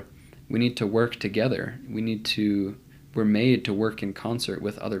before, we need to work together. We're made to work in concert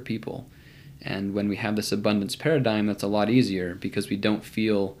with other people. And when we have this abundance paradigm, that's a lot easier because we don't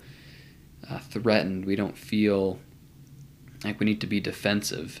feel threatened. We don't feel like we need to be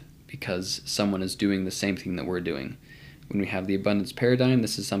defensive because someone is doing the same thing that we're doing. When we have the abundance paradigm,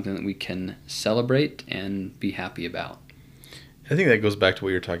 this is something that we can celebrate and be happy about. I think that goes back to what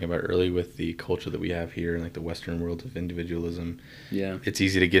you were talking about earlier with the culture that we have here in like the Western world of individualism. Yeah. It's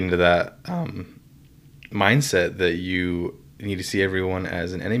easy to get into that mindset that you need to see everyone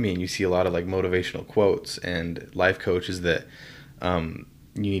as an enemy, and you see a lot of like motivational quotes and life coaches that you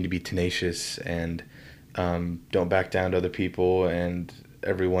need to be tenacious and don't back down to other people, and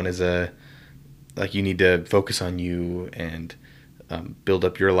everyone is you need to focus on you and build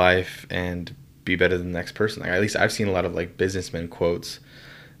up your life and be better than the next person. Like, at least I've seen a lot of like businessmen quotes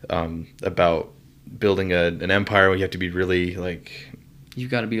about building an empire where you have to be really like, you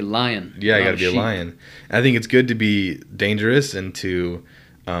got to be a lion. Yeah, you got to be a lion. And I think it's good to be dangerous and to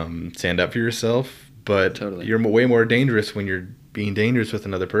stand up for yourself, but Totally. You're way more dangerous when you're being dangerous with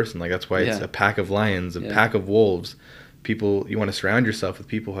another person. Like that's why it's a pack of lions, a pack of wolves. People, you want to surround yourself with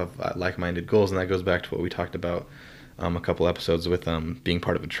people who have like-minded goals, and that goes back to what we talked about a couple episodes with being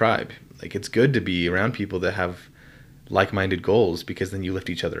part of a tribe. Like it's good to be around people that have like-minded goals, because then you lift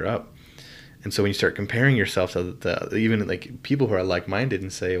each other up. And so when you start comparing yourself to even like people who are like-minded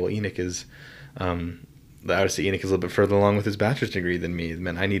and say, well, Enoch is I would say Enoch is a little bit further along with his bachelor's degree than me.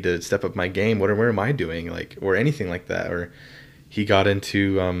 Man, I need to step up my game. Where am I doing? Like, or anything like that. Or he got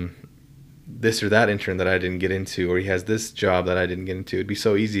into this or that intern that I didn't get into, or he has this job that I didn't get into. It'd be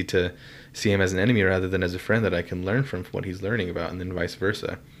so easy to see him as an enemy rather than as a friend that I can learn from what he's learning about, and then vice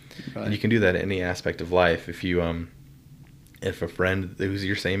versa. Right. And you can do that in any aspect of life. If you if a friend who's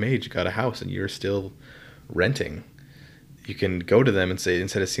your same age got a house and you're still renting, you can go to them and say,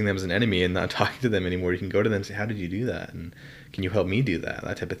 instead of seeing them as an enemy and not talking to them anymore, you can go to them and say, how did you do that? And can you help me do that?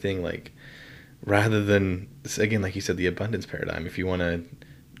 That type of thing. Like, rather than, again, like you said, the abundance paradigm. If you want to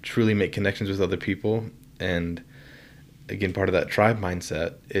truly make connections with other people, and again, part of that tribe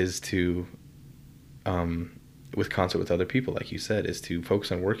mindset is to, with concert with other people, like you said, is to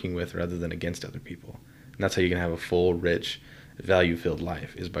focus on working with rather than against other people. And that's how you can have a full, rich, value-filled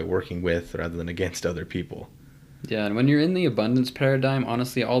life, is by working with rather than against other people. Yeah, and when you're in the abundance paradigm,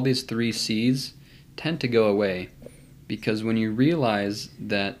 honestly, all these 3 C's tend to go away, because when you realize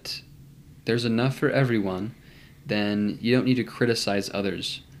that there's enough for everyone, then you don't need to criticize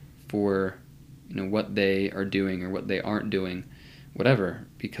others for, what they are doing or what they aren't doing, whatever,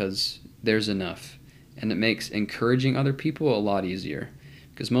 because there's enough. And it makes encouraging other people a lot easier,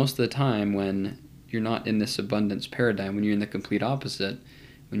 because most of the time when you're not in this abundance paradigm, when you're in the complete opposite,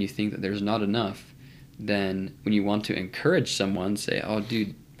 when you think that there's not enough, then when you want to encourage someone, say, oh,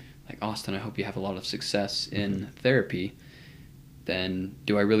 dude, like Austin, I hope you have a lot of success in therapy, then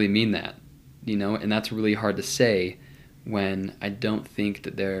do I really mean that? And that's really hard to say when I don't think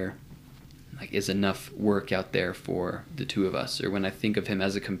that there is enough work out there for the two of us, or when I think of him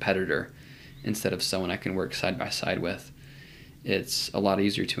as a competitor instead of someone I can work side by side with. It's a lot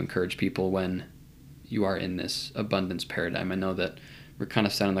easier to encourage people when you are in this abundance paradigm. I know that we're kind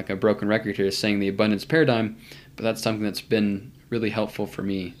of sounding like a broken record here saying the abundance paradigm, but that's something that's been really helpful for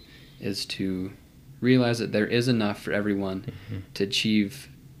me, is to realize that there is enough for everyone to achieve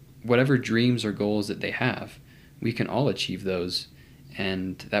whatever dreams or goals that they have. We can all achieve those,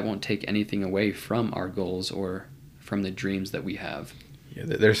 and that won't take anything away from our goals or from the dreams that we have. Yeah,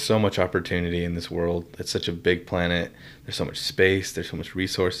 there's so much opportunity in this world. It's such a big planet. There's so much space. There's so much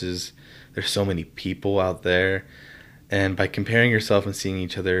resources. There's so many people out there. And by comparing yourself and seeing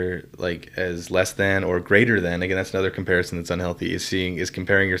each other like as less than or greater than, again, that's another comparison that's unhealthy, is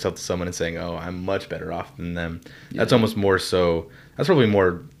comparing yourself to someone and saying, oh, I'm much better off than them. Yeah. That's almost more so, that's probably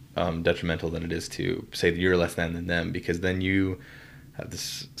more detrimental than it is to say that you're less than them, because then you have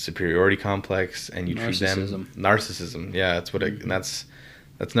this superiority complex and you treat them. Narcissism. Yeah, that's what and that's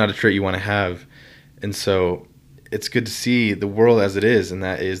not a trait you want to have. And so it's good to see the world as it is, and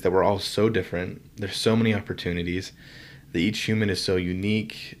that is that we're all so different. There's so many opportunities. That each human is so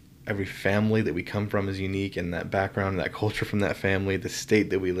unique. Every family that we come from is unique, and that background, that culture from that family, the state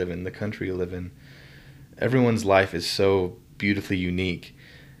that we live in, the country you live in. Everyone's life is so beautifully unique.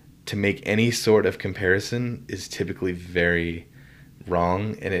 To make any sort of comparison is typically very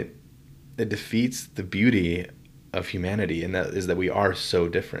wrong, and it defeats the beauty of humanity, and that is that we are so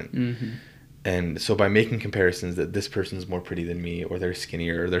different. Mm-hmm. And so by making comparisons that this person's more pretty than me, or they're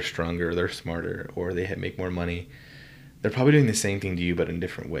skinnier, or they're stronger, or they're smarter, or they make more money, they're probably doing the same thing to you, but in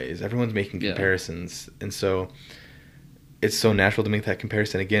different ways. Everyone's making comparisons. Yeah. And so it's so natural to make that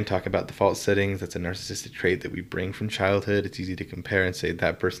comparison. Again, talk about default settings. That's a narcissistic trait that we bring from childhood. It's easy to compare and say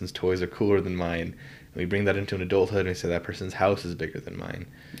that person's toys are cooler than mine. And we bring that into an adulthood and we say that person's house is bigger than mine.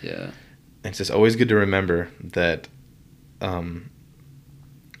 Yeah. And it's just always good to remember that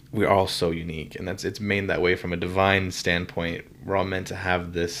we're all so unique. And it's made that way from a divine standpoint. We're all meant to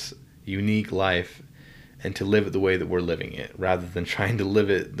have this unique life and to live it the way that we're living it, rather than trying to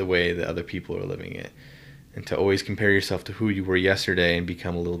live it the way that other people are living it. And to always compare yourself to who you were yesterday and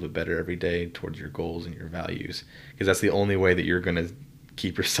become a little bit better every day towards your goals and your values. Because that's the only way that you're going to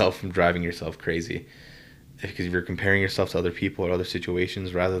keep yourself from driving yourself crazy. Because if you're comparing yourself to other people or other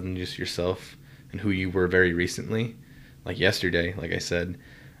situations rather than just yourself and who you were very recently, like yesterday, like I said,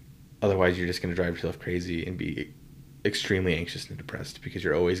 otherwise you're just going to drive yourself crazy and be extremely anxious and depressed, because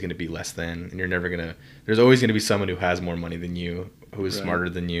you're always going to be less than, and you're never going to, there's always going to be someone who has more money than you, who is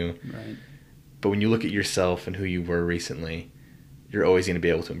smarter than you. Right. But when you look at yourself and who you were recently, you're always going to be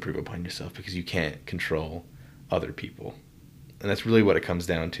able to improve upon yourself, because you can't control other people. And that's really what it comes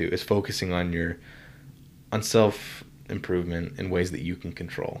down to, is focusing on improvement in ways that you can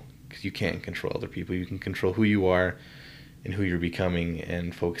control. Because you can't control other people. You can control who you are and who you're becoming,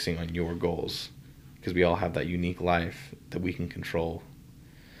 and focusing on your goals. Because we all have that unique life that we can control.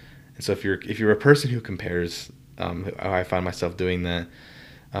 And so if you're a person who compares, I find myself doing that.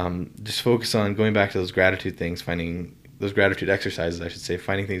 Just focus on going back to those gratitude things, finding those gratitude exercises, I should say,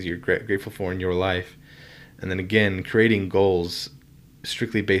 finding things you're grateful for in your life. And then again, creating goals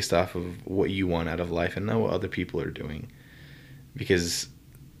strictly based off of what you want out of life and not what other people are doing. Because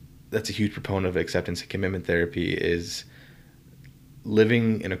that's a huge proponent of acceptance and commitment therapy, is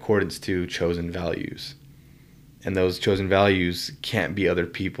living in accordance to chosen values. And those chosen values can't be other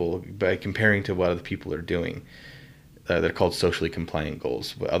people by comparing to what other people are doing. They're called socially compliant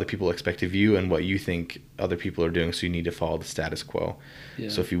goals. What other people expect of you and what you think other people are doing, so you need to follow the status quo. Yeah.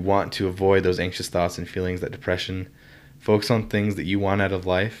 So if you want to avoid those anxious thoughts and feelings, that depression, focus on things that you want out of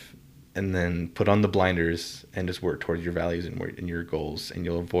life, and then put on the blinders and just work towards your values and your goals, and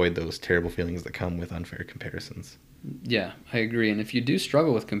you'll avoid those terrible feelings that come with unfair comparisons. Yeah, I agree. And if you do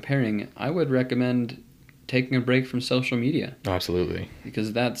struggle with comparing, I would recommend taking a break from social media. Absolutely.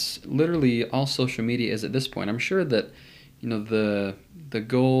 Because that's literally all social media is at this point. I'm sure that, the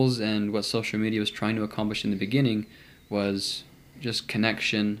goals and what social media was trying to accomplish in the beginning was just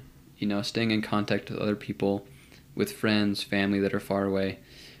connection, staying in contact with other people, with friends, family that are far away.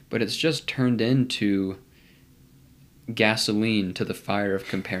 But it's just turned into gasoline to the fire of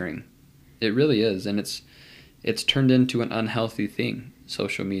comparing. It really is. And it's turned into an unhealthy thing,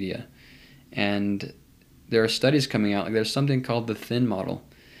 social media. And there are studies coming out, like there's something called the thin model,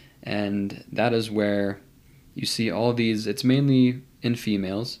 and that is where you see all these, it's mainly in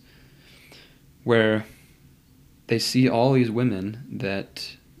females, where they see all these women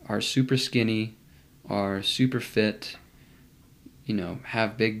that are super skinny, are super fit,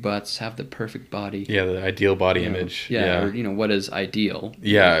 have big butts, have the perfect body. Yeah, the ideal body image. Yeah, or, what is ideal?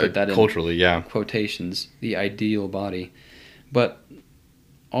 Yeah, put that culturally, in quotations, the ideal body. But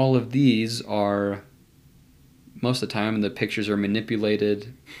all of these are, most of the time, the pictures are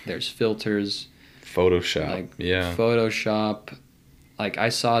manipulated. There's filters. Photoshop. Like, I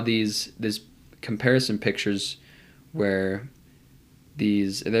saw these comparison pictures where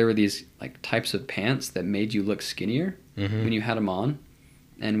there were these like types of pants that made you look skinnier when you had them on,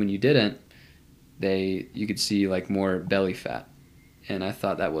 and when you didn't, you could see like more belly fat. And I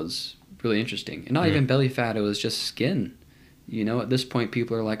thought that was really interesting. And not even belly fat, it was just skin. At this point,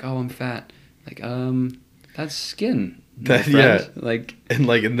 people are like, "Oh, I'm fat." Like, that's skin. Yeah.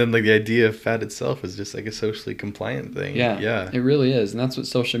 And then the idea of fat itself is just like a socially compliant thing. Yeah. It really is. And that's what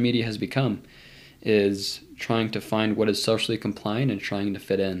social media has become, is trying to find what is socially compliant and trying to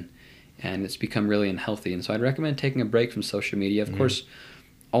fit in. And it's become really unhealthy. And so I'd recommend taking a break from social media. Of course,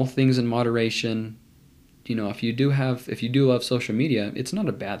 all things in moderation. If you do love social media, it's not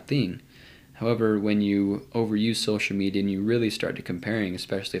a bad thing. However, when you overuse social media and you really start to comparing,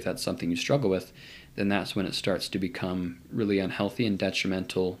 especially if that's something you struggle with, then that's when it starts to become really unhealthy and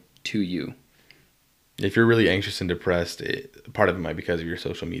detrimental to you. If you're really anxious and depressed, part of it might be because of your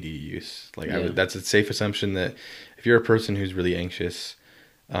social media use. That's a safe assumption that if you're a person who's really anxious,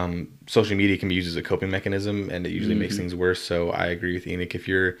 social media can be used as a coping mechanism, and it usually makes things worse. So I agree with Enoch. If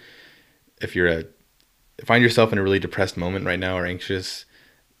you find yourself in a really depressed moment right now or anxious,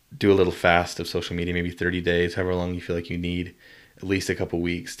 do a little fast of social media, maybe 30 days, however long you feel like you need, at least a couple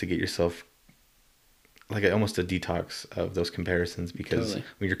weeks to get yourself almost a detox of those comparisons. Because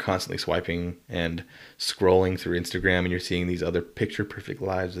when you're constantly swiping and scrolling through Instagram and you're seeing these other picture perfect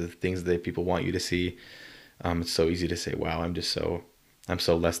lives of the things that people want you to see, it's so easy to say, wow, I'm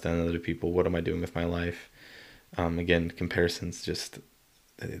so less than other people. What am I doing with my life? Again, comparisons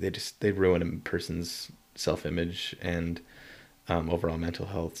they ruin a person's self-image and overall mental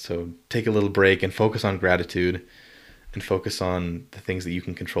health. So take a little break and focus on gratitude, and focus on the things that you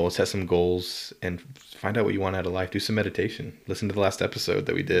can control. Set some goals and find out what you want out of life. Do some meditation. Listen to the last episode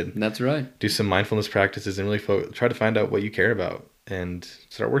that we did. That's right. Do some mindfulness practices and really try to find out what you care about and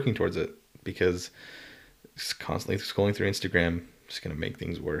start working towards it, because just constantly scrolling through Instagram is just going to make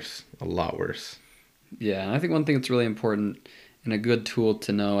things worse, a lot worse. Yeah, and I think one thing that's really important and a good tool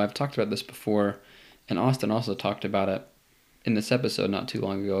to know, I've talked about this before, and Austin also talked about it in this episode not too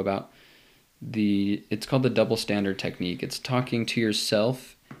long ago, about it's called the double standard technique. It's talking to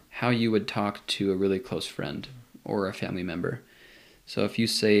yourself how you would talk to a really close friend or a family member. So if you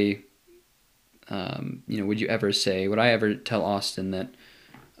say, would I ever tell Austin that,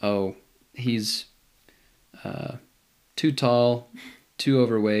 oh, he's too tall, too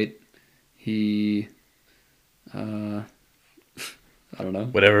overweight, he I don't know.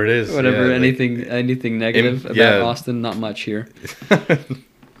 Whatever it is. Whatever, yeah, anything negative about Austin, not much here.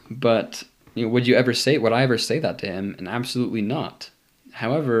 But would I ever say that to him? And absolutely not.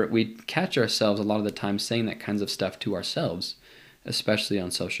 However, we catch ourselves a lot of the time saying that kinds of stuff to ourselves, especially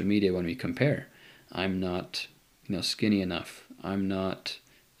on social media when we compare. I'm not, skinny enough. I'm not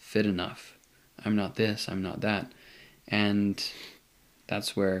fit enough. I'm not this. I'm not that. And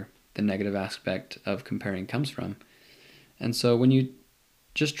that's where the negative aspect of comparing comes from. And so when you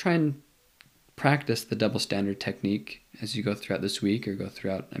just try and practice the double standard technique as you go throughout this week or go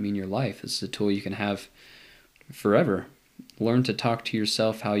throughout, your life. This is a tool you can have forever. Learn to talk to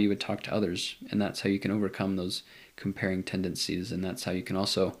yourself how you would talk to others, and that's how you can overcome those comparing tendencies, and that's how you can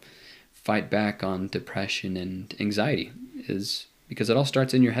also fight back on depression and anxiety, is because it all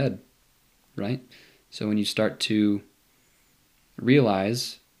starts in your head, right? So when you start to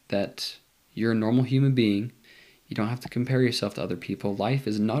realize that you're a normal human being, you don't have to compare yourself to other people. Life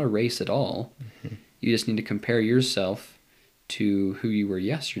is not a race at all. Mm-hmm. You just need to compare yourself to who you were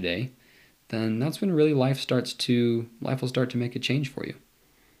yesterday. Then that's when really life will start to make a change for you.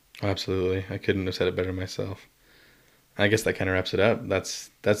 Absolutely. I couldn't have said it better myself. I guess that kind of wraps it up. That's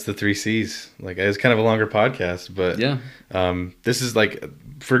the 3 C's. Like, it's kind of a longer podcast, but yeah. This is like,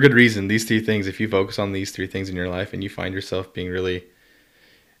 for good reason, these 3 things, if you focus on these 3 things in your life and you find yourself being really,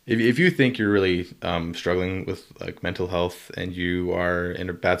 if you think you're really struggling with like mental health and you are in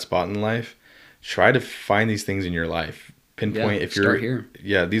a bad spot in life, try to find these things in your life. Pinpoint if you're start here.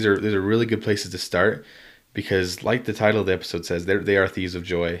 Yeah, these are really good places to start, because like the title of the episode says, they are thieves of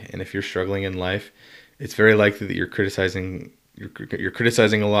joy. And if you're struggling in life, it's very likely that you're criticizing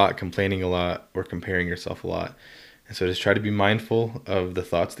a lot, complaining a lot, or comparing yourself a lot. And so just try to be mindful of the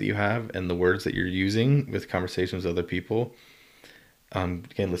thoughts that you have and the words that you're using with conversations with other people.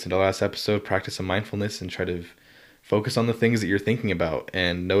 Again, listen to the last episode, practice some mindfulness, and try to focus on the things that you're thinking about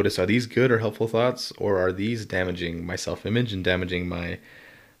and notice, are these good or helpful thoughts, or are these damaging my self-image and damaging my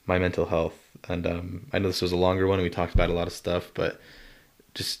mental health? And I know this was a longer one and we talked about a lot of stuff, but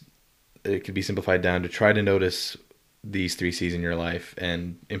just it could be simplified down to try to notice these 3 C's in your life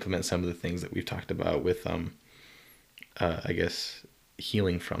and implement some of the things that we've talked about with I guess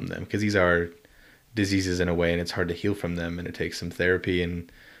healing from them, because these are diseases in a way and it's hard to heal from them, and it takes some therapy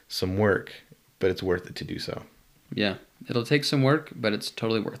and some work, but it's worth it to do so. Yeah, it'll take some work, but it's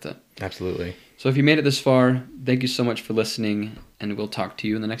totally worth it. Absolutely. So if you made it this far, thank you so much for listening, and we'll talk to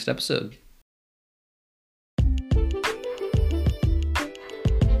you in the next episode.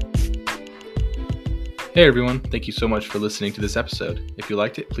 Hey everyone, thank you so much for listening to this episode. If you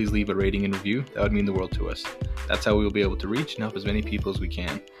liked it, please leave a rating and review. That would mean the world to us. That's how we will be able to reach and help as many people as we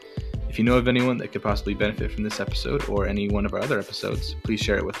can. If you know of anyone that could possibly benefit from this episode or any one of our other episodes, please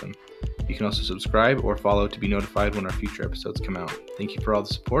share it with them. You can also subscribe or follow to be notified when our future episodes come out. Thank you for all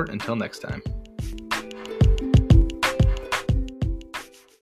the support. Until next time.